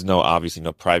get there's obviously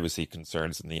no privacy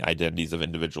concerns in the identities of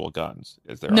individual guns.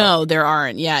 There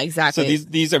aren't. Yeah, exactly. So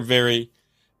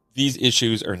these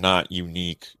issues are not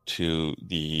unique to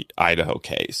the Idaho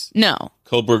case. No.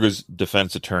 Kohberger's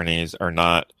defense attorneys are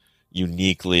not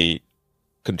uniquely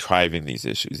contriving these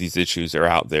issues. These issues are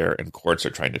out there and courts are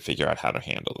trying to figure out how to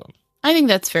handle them. I think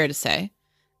that's fair to say.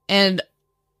 And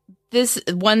this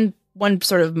one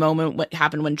sort of moment, what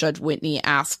happened when Judge Whitney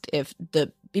asked if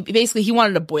basically he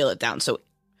wanted to boil it down. So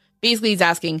basically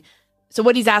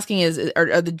what he's asking is,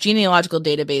 are the genealogical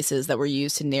databases that were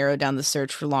used to narrow down the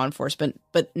search for law enforcement,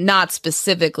 but not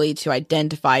specifically to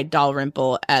identify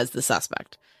Dalrymple as the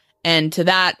suspect. And to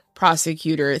that,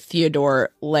 prosecutor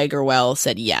Theodore Lagerwell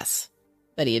said yes,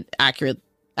 that he had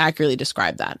accurately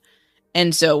described that.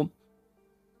 And so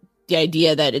the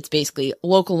idea that it's basically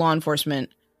local law enforcement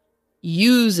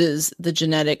uses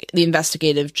the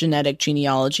investigative genetic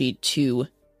genealogy to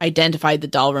identify the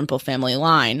Dalrymple family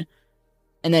line,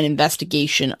 and then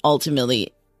investigation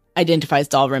ultimately identifies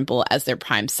Dalrymple as their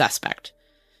prime suspect.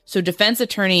 So the defense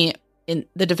attorney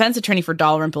for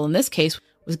Dalrymple in this case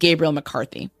was Gabriel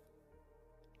McCarthy.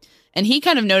 And he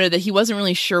kind of noted that he wasn't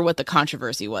really sure what the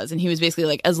controversy was. And he was basically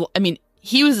like,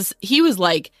 he was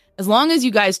like, as long as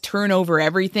you guys turn over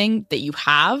everything that you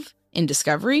have in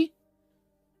discovery,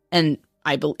 and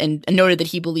and noted that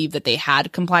he believed that they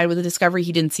had complied with the discovery.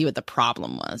 He didn't see what the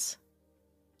problem was.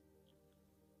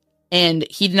 And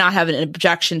he did not have an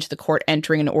objection to the court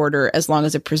entering an order as long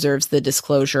as it preserves the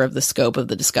disclosure of the scope of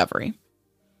the discovery.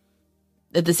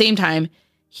 At the same time,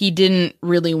 he didn't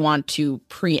really want to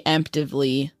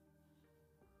preemptively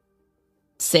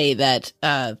say that,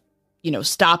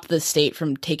 stop the state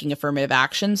from taking affirmative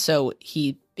action. So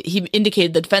he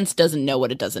indicated the defense doesn't know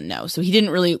what it doesn't know. So he didn't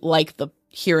really like the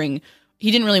hearing. He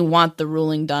didn't really want the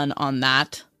ruling done on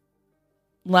that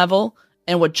level.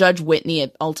 And what Judge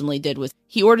Whitney ultimately did was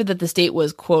he ordered that the state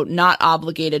was, quote, not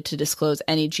obligated to disclose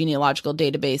any genealogical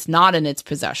database not in its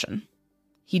possession.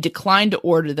 He declined to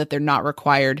order that they're not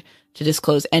required to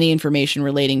disclose any information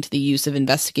relating to the use of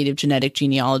investigative genetic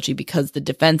genealogy because the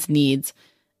defense needs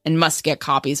and must get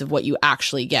copies of what you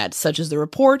actually get, such as the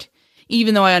report,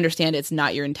 even though I understand it's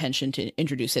not your intention to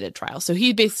introduce it at trial. So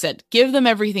he basically said, give them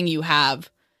everything you have.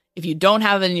 If you don't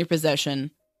have it in your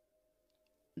possession,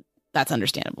 that's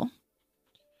understandable.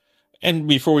 And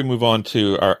before we move on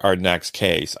to our next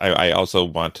case, I also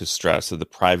want to stress that the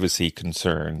privacy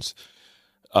concerns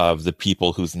of the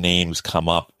people whose names come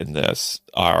up in this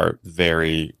are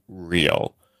very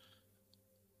real.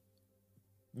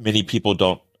 Many people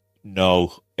don't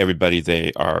know everybody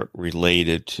they are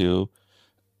related to.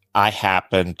 I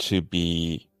happen to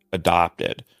be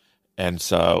adopted, and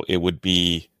so it would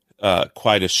be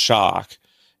quite a shock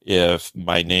if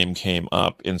my name came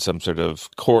up in some sort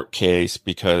of court case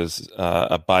because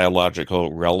a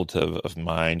biological relative of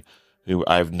mine who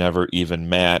I've never even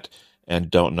met and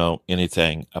don't know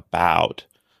anything about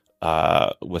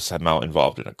was somehow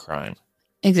involved in a crime.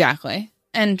 Exactly.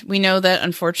 And we know that,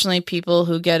 unfortunately, people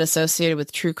who get associated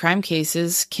with true crime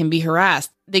cases can be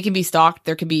harassed. They can be stalked.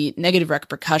 There could be negative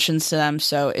repercussions to them.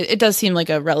 So it does seem like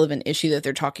a relevant issue that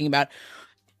they're talking about.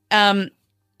 Given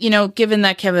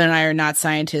that Kevin and I are not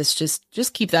scientists,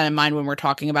 just keep that in mind when we're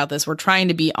talking about this. We're trying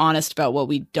to be honest about what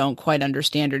we don't quite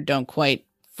understand or don't quite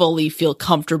fully feel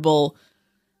comfortable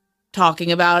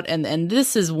talking about. And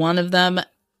this is one of them.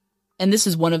 And this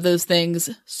is one of those things.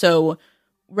 So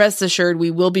rest assured,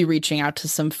 we will be reaching out to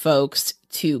some folks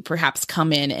to perhaps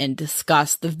come in and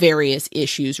discuss the various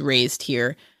issues raised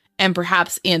here and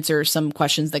perhaps answer some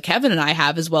questions that Kevin and I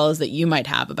have, as well as that you might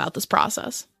have about this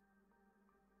process.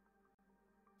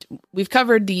 We've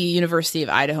covered the University of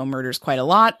Idaho murders quite a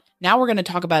lot. Now we're going to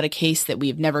talk about a case that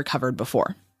we've never covered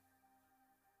before.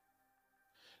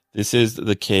 This is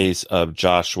the case of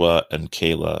Joshua and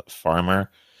Kaylah Farmer,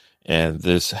 and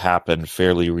this happened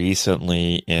fairly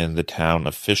recently in the town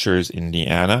of Fishers,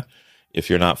 Indiana. If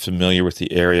you're not familiar with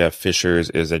the area, Fishers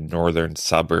is a northern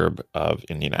suburb of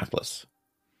Indianapolis.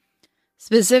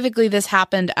 Specifically, this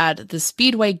happened at the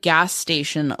Speedway gas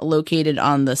station located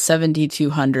on the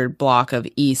 7200 block of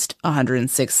East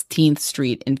 116th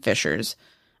Street in Fishers.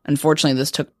 Unfortunately,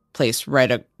 this took place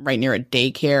right near a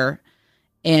daycare.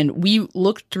 And we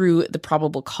looked through the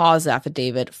probable cause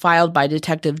affidavit filed by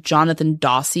Detective Jonathan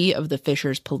Dawsey of the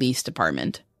Fishers Police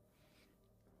Department.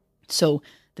 So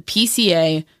the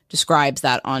PCA describes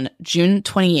that on June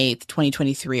 28th,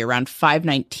 2023, around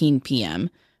 5:19 p.m.,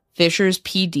 Fishers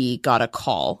PD got a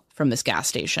call from this gas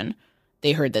station.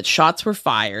 They heard that shots were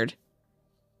fired.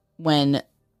 When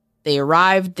they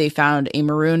arrived, they found a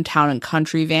maroon town and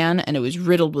country van, and it was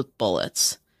riddled with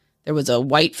bullets. There was a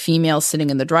white female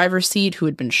sitting in the driver's seat who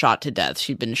had been shot to death.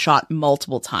 She'd been shot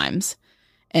multiple times.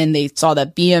 And they saw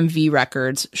that BMV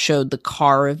records showed the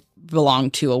car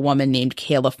belonged to a woman named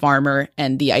Kaylah Farmer,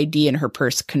 and the ID in her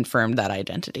purse confirmed that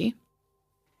identity.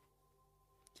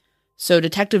 So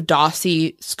Detective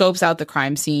Dawsey scopes out the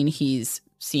crime scene. He's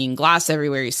seeing glass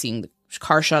everywhere. He's seeing the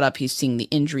car shot up. He's seeing the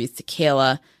injuries to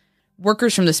Kaylah.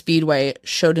 Workers from the Speedway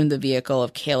showed him the vehicle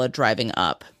of Kaylah driving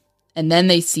up. And then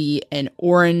they see an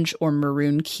orange or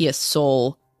maroon Kia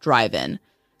Soul drive in.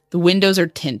 The windows are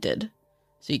tinted,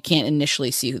 so you can't initially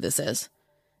see who this is.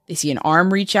 They see an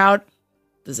arm reach out.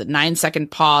 There's a 9-second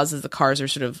pause as the cars are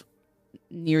sort of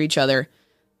near each other.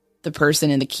 The person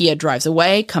in the Kia drives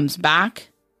away, comes back.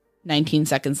 19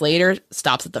 seconds later,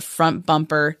 stops at the front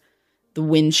bumper. The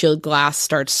windshield glass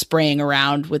starts spraying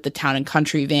around with the town and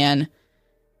country van.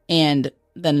 And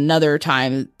then another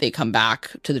time they come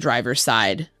back to the driver's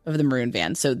side of the maroon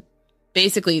van. So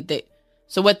basically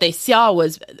what they saw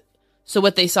was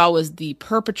the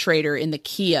perpetrator in the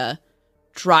Kia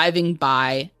driving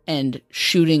by and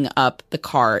shooting up the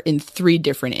car in 3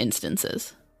 different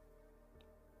instances.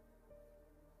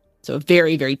 So a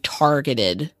very, very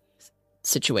targeted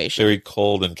situation. Very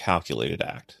cold and calculated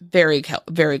act. Very,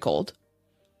 very cold.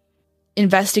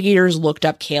 Investigators looked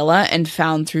up Kaylah and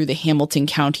found through the Hamilton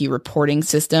County reporting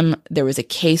system there was a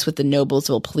case with the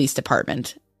Noblesville Police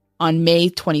Department. On May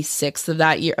 26th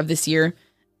of this year,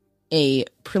 a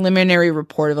preliminary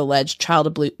report of alleged child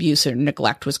abuse or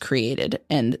neglect was created,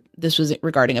 and this was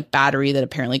regarding a battery that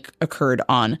apparently occurred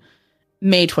on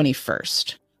May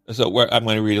 21st. So I'm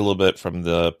going to read a little bit from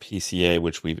the PCA,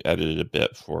 which we've edited a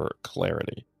bit for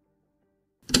clarity.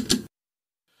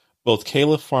 Both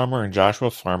Kaylah Farmer and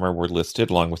Joshua Farmer were listed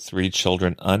along with 3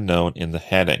 children unknown in the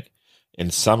heading.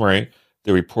 In summary,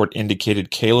 the report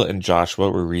indicated Kaylah and Joshua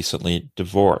were recently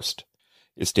divorced.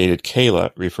 It stated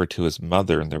Kaylah, referred to as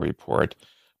mother in the report,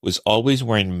 was always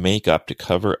wearing makeup to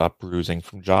cover up bruising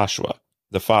from Joshua,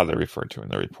 the father referred to in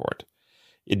the report.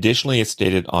 Additionally, it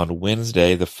stated on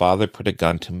Wednesday the father put a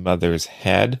gun to mother's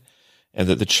head and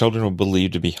that the children were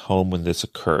believed to be home when this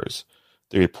occurs.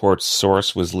 The report's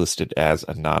source was listed as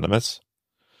anonymous.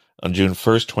 On June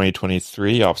 1st,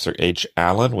 2023, Officer H.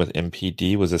 Allen with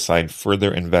MPD was assigned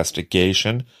further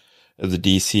investigation of the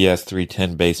DCS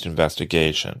 310-based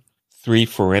investigation. 3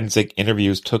 forensic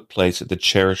interviews took place at the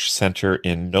Cherish Center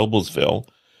in Noblesville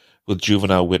with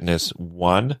juvenile witness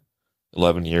 1,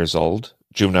 11 years old,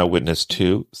 juvenile witness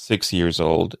 2, 6 years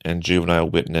old, and juvenile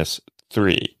witness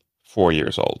 3, 4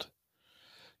 years old.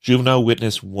 Juvenile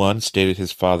witness 1 stated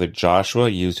his father Joshua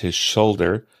used his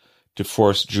shoulder to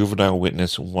force juvenile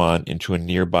witness 1 into a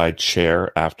nearby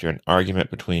chair after an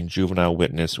argument between juvenile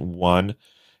witness 1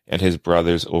 and his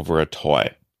brothers over a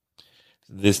toy.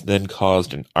 This then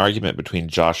caused an argument between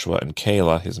Joshua and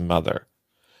Kaylah, his mother.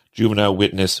 Juvenile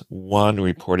witness 1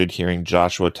 reported hearing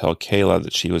Joshua tell Kaylah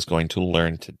that she was going to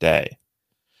learn today.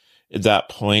 At that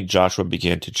point, Joshua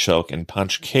began to choke and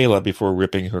punch Kaylah before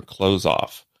ripping her clothes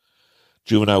off.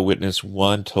 Juvenile witness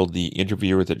 1 told the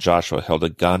interviewer that Joshua held a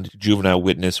gun to juvenile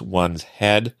witness 1's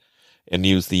head and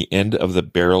used the end of the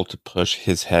barrel to push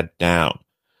his head down.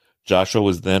 Joshua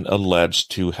was then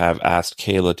alleged to have asked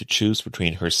Kaylah to choose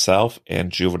between herself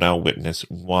and juvenile witness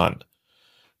 1.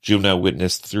 Juvenile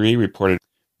witness 3 reported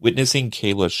witnessing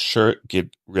Kaylah's shirt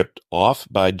get ripped off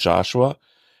by Joshua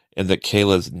and that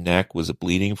Kaylah's neck was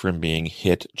bleeding from being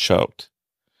choked.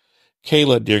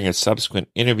 Kaylah, during a subsequent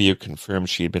interview, confirmed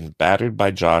she had been battered by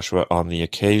Joshua on the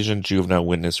occasion juvenile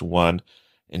witness 1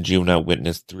 and juvenile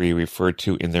witness 3 referred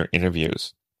to in their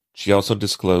interviews. She also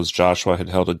disclosed Joshua had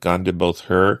held a gun to both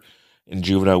her and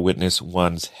juvenile witness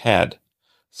 1's head.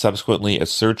 Subsequently, a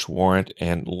search warrant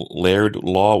and Laird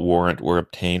law warrant were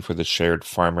obtained for the shared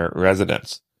Farmer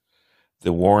residence.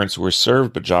 The warrants were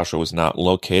served, but Joshua was not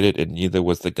located, and neither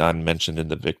was the gun mentioned in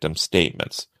the victim's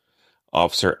statements.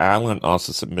 Officer Allen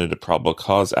also submitted a probable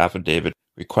cause affidavit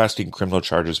requesting criminal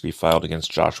charges be filed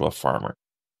against Joshua Farmer.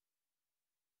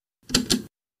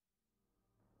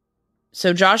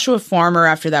 So Joshua Farmer,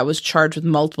 after that, was charged with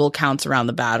multiple counts around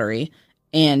the battery,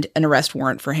 and an arrest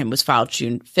warrant for him was filed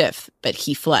June 5th, but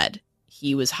he fled.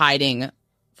 He was hiding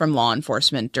from law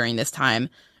enforcement during this time.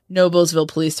 Noblesville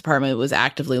Police Department was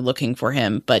actively looking for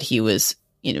him, but he was,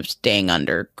 staying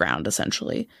underground,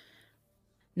 essentially.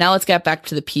 Now let's get back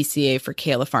to the PCA for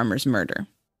Kaylah Farmer's murder.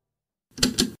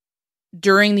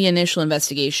 During the initial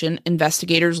investigation,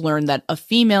 investigators learned that a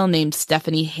female named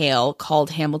Stephanie Hale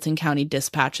called Hamilton County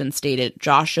Dispatch and stated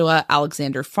Joshua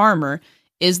Alexander Farmer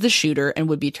is the shooter and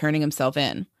would be turning himself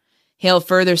in. Hale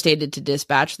further stated to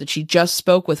dispatch that she just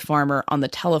spoke with Farmer on the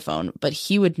telephone, but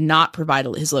he would not provide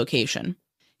his location.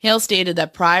 Hale stated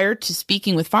that prior to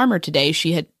speaking with Farmer today,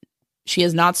 she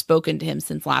has not spoken to him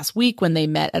since last week when they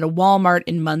met at a Walmart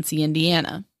in Muncie,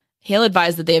 Indiana. Hale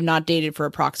advised that they have not dated for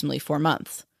approximately 4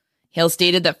 months. Hale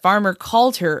stated that Farmer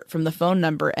called her from the phone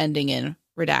number ending in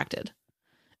redacted.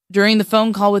 During the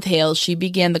phone call with Hale, she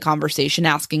began the conversation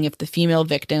asking if the female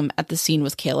victim at the scene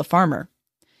was Kaylah Farmer.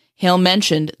 Hale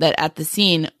mentioned that at the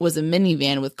scene was a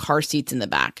minivan with car seats in the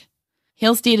back.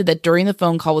 Hale stated that during the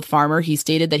phone call with Farmer, he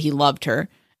stated that he loved her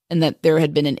and that there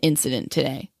had been an incident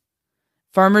today.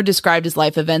 Farmer described his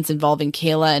life events involving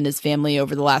Kaylah and his family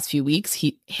over the last few weeks.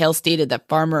 Hale stated that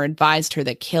Farmer advised her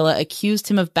that Kaylah accused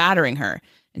him of battering her,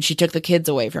 and she took the kids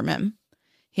away from him.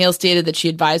 Hale stated that she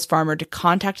advised Farmer to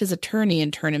contact his attorney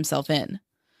and turn himself in.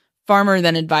 Farmer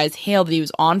then advised Hale that he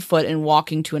was on foot and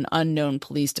walking to an unknown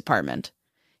police department.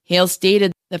 Hale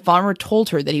stated that Farmer told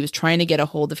her that he was trying to get a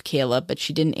hold of Kaylah, but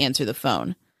she didn't answer the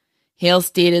phone. Hale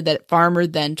stated that Farmer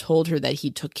then told her that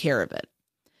he took care of it.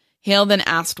 Hale then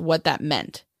asked what that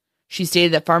meant. She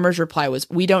stated that Farmer's reply was,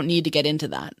 "We don't need to get into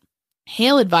that."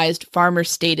 Hale advised Farmer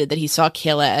stated that he saw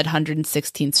Kaylah at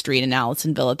 116th Street in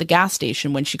Allisonville at the gas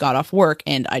station when she got off work,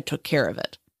 and I took care of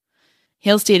it.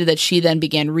 Hale stated that she then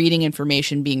began reading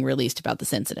information being released about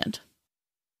this incident.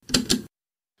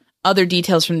 Other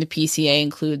details from the PCA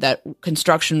include that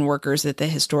construction workers at the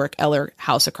historic Eller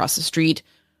house across the street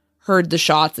heard the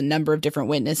shots, a number of different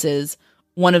witnesses.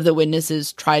 One of the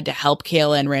witnesses tried to help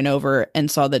Kaylah and ran over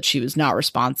and saw that she was not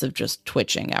responsive, just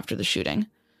twitching after the shooting.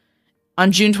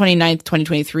 On June 29th,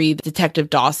 2023, Detective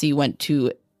Dawsey went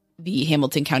to the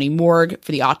Hamilton County morgue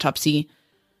for the autopsy.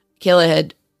 Kaylah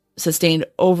had sustained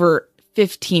over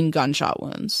 15 gunshot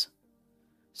wounds.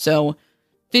 So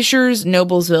Fishers,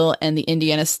 Noblesville, and the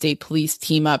Indiana State Police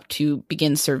team up to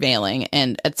begin surveilling.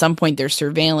 And at some point, they're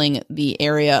surveilling the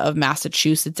area of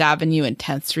Massachusetts Avenue and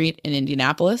 10th Street in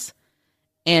Indianapolis.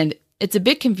 And it's a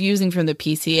bit confusing from the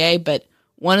PCA, but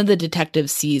one of the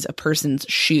detectives sees a person's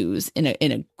shoes in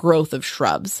a growth of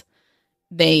shrubs.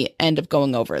 They end up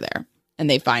going over there, and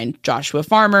they find Joshua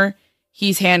Farmer.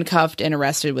 He's handcuffed and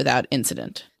arrested without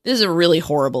incident. This is a really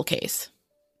horrible case.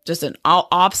 Just an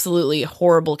absolutely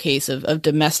horrible case of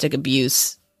domestic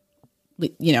abuse,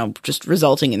 just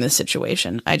resulting in this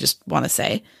situation. I just want to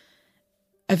say,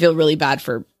 I feel really bad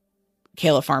for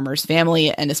Kaylah Farmer's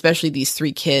family, and especially these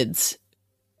 3 kids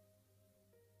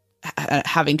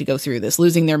having to go through this,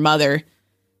 losing their mother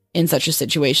in such a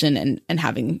situation and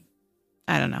having,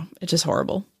 I don't know, it's just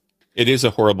horrible. It is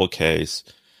a horrible case.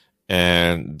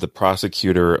 And the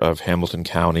prosecutor of Hamilton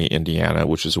County, Indiana,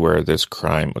 which is where this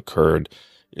crime occurred,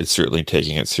 is certainly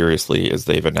taking it seriously, as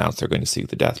they've announced they're going to seek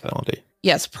the death penalty.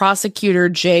 Yes, prosecutor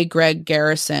J. Greg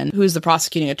Garrison, who is the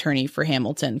prosecuting attorney for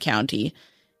Hamilton County,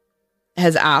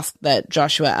 has asked that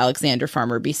Joshua Alexander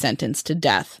Farmer be sentenced to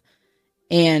death.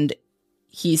 And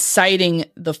he's citing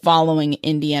the following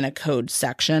Indiana Code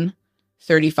section,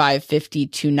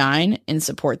 355029, in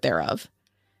support thereof.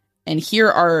 And here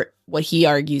are what he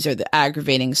argues are the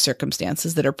aggravating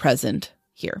circumstances that are present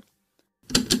here.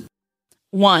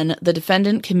 1, the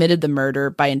defendant committed the murder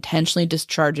by intentionally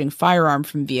discharging firearm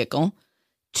from vehicle.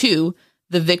 2,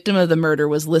 the victim of the murder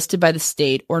was listed by the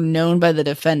state or known by the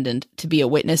defendant to be a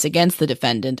witness against the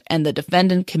defendant, and the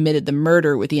defendant committed the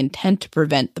murder with the intent to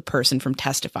prevent the person from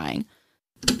testifying.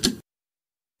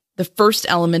 The first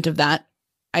element of that,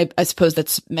 I suppose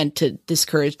that's meant to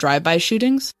discourage drive-by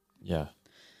shootings. Yeah.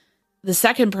 The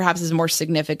second perhaps is more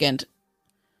significant.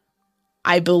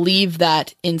 I believe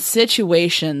that in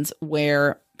situations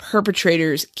where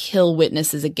perpetrators kill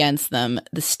witnesses against them,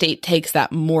 the state takes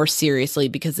that more seriously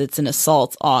because it's an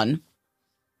assault on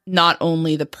not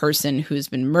only the person who's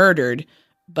been murdered,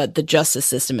 but the justice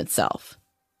system itself.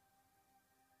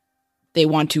 They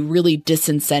want to really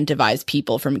disincentivize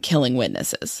people from killing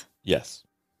witnesses. Yes.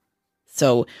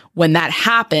 So when that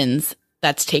happens,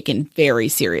 that's taken very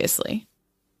seriously.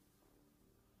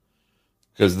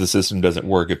 Because the system doesn't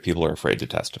work if people are afraid to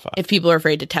testify. If people are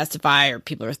afraid to testify or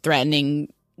people are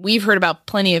threatening, we've heard about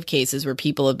plenty of cases where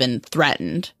people have been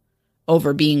threatened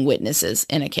over being witnesses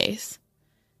in a case.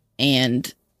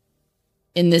 And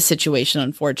in this situation,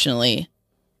 unfortunately,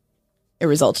 it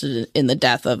resulted in the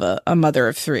death of a mother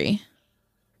of 3.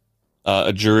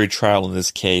 A jury trial in this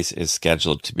case is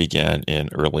scheduled to begin in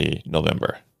early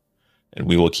November, and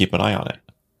we will keep an eye on it.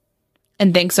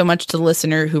 And thanks so much to the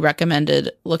listener who recommended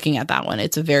looking at that one.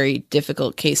 It's a very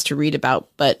difficult case to read about,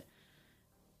 but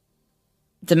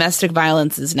domestic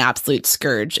violence is an absolute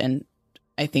scourge, and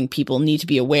I think people need to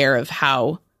be aware of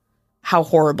how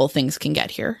horrible things can get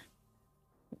here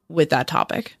with that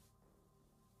topic.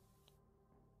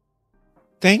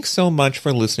 Thanks so much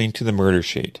for listening to The Murder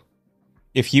Sheet.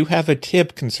 If you have a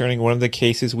tip concerning one of the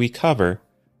cases we cover,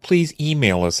 please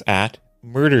email us at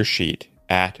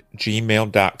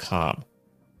murdersheet@gmail.com.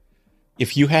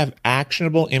 If you have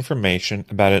actionable information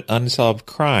about an unsolved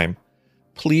crime,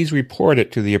 please report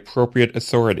it to the appropriate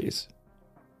authorities.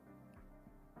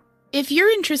 If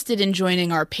you're interested in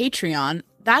joining our Patreon,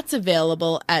 that's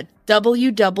available at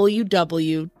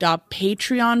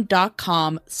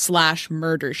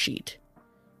www.patreon.com/murdersheet.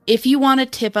 If you want to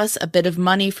tip us a bit of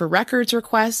money for records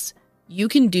requests, you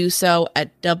can do so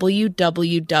at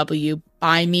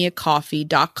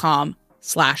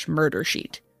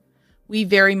www.buymeacoffee.com/murdersheet. We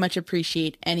very much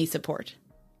appreciate any support.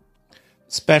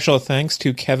 Special thanks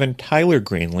to Kevin Tyler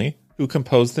Greenlee, who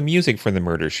composed the music for The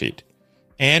Murder Sheet,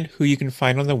 and who you can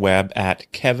find on the web at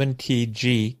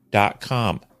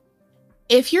kevintg.com.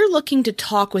 If you're looking to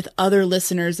talk with other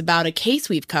listeners about a case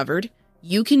we've covered,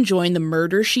 you can join the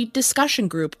Murder Sheet discussion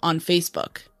group on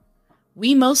Facebook.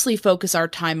 We mostly focus our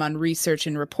time on research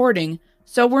and reporting,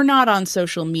 so we're not on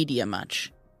social media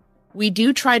much. We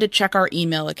do try to check our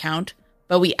email account,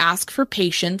 but we ask for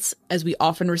patience as we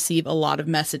often receive a lot of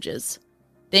messages.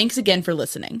 Thanks again for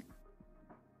listening.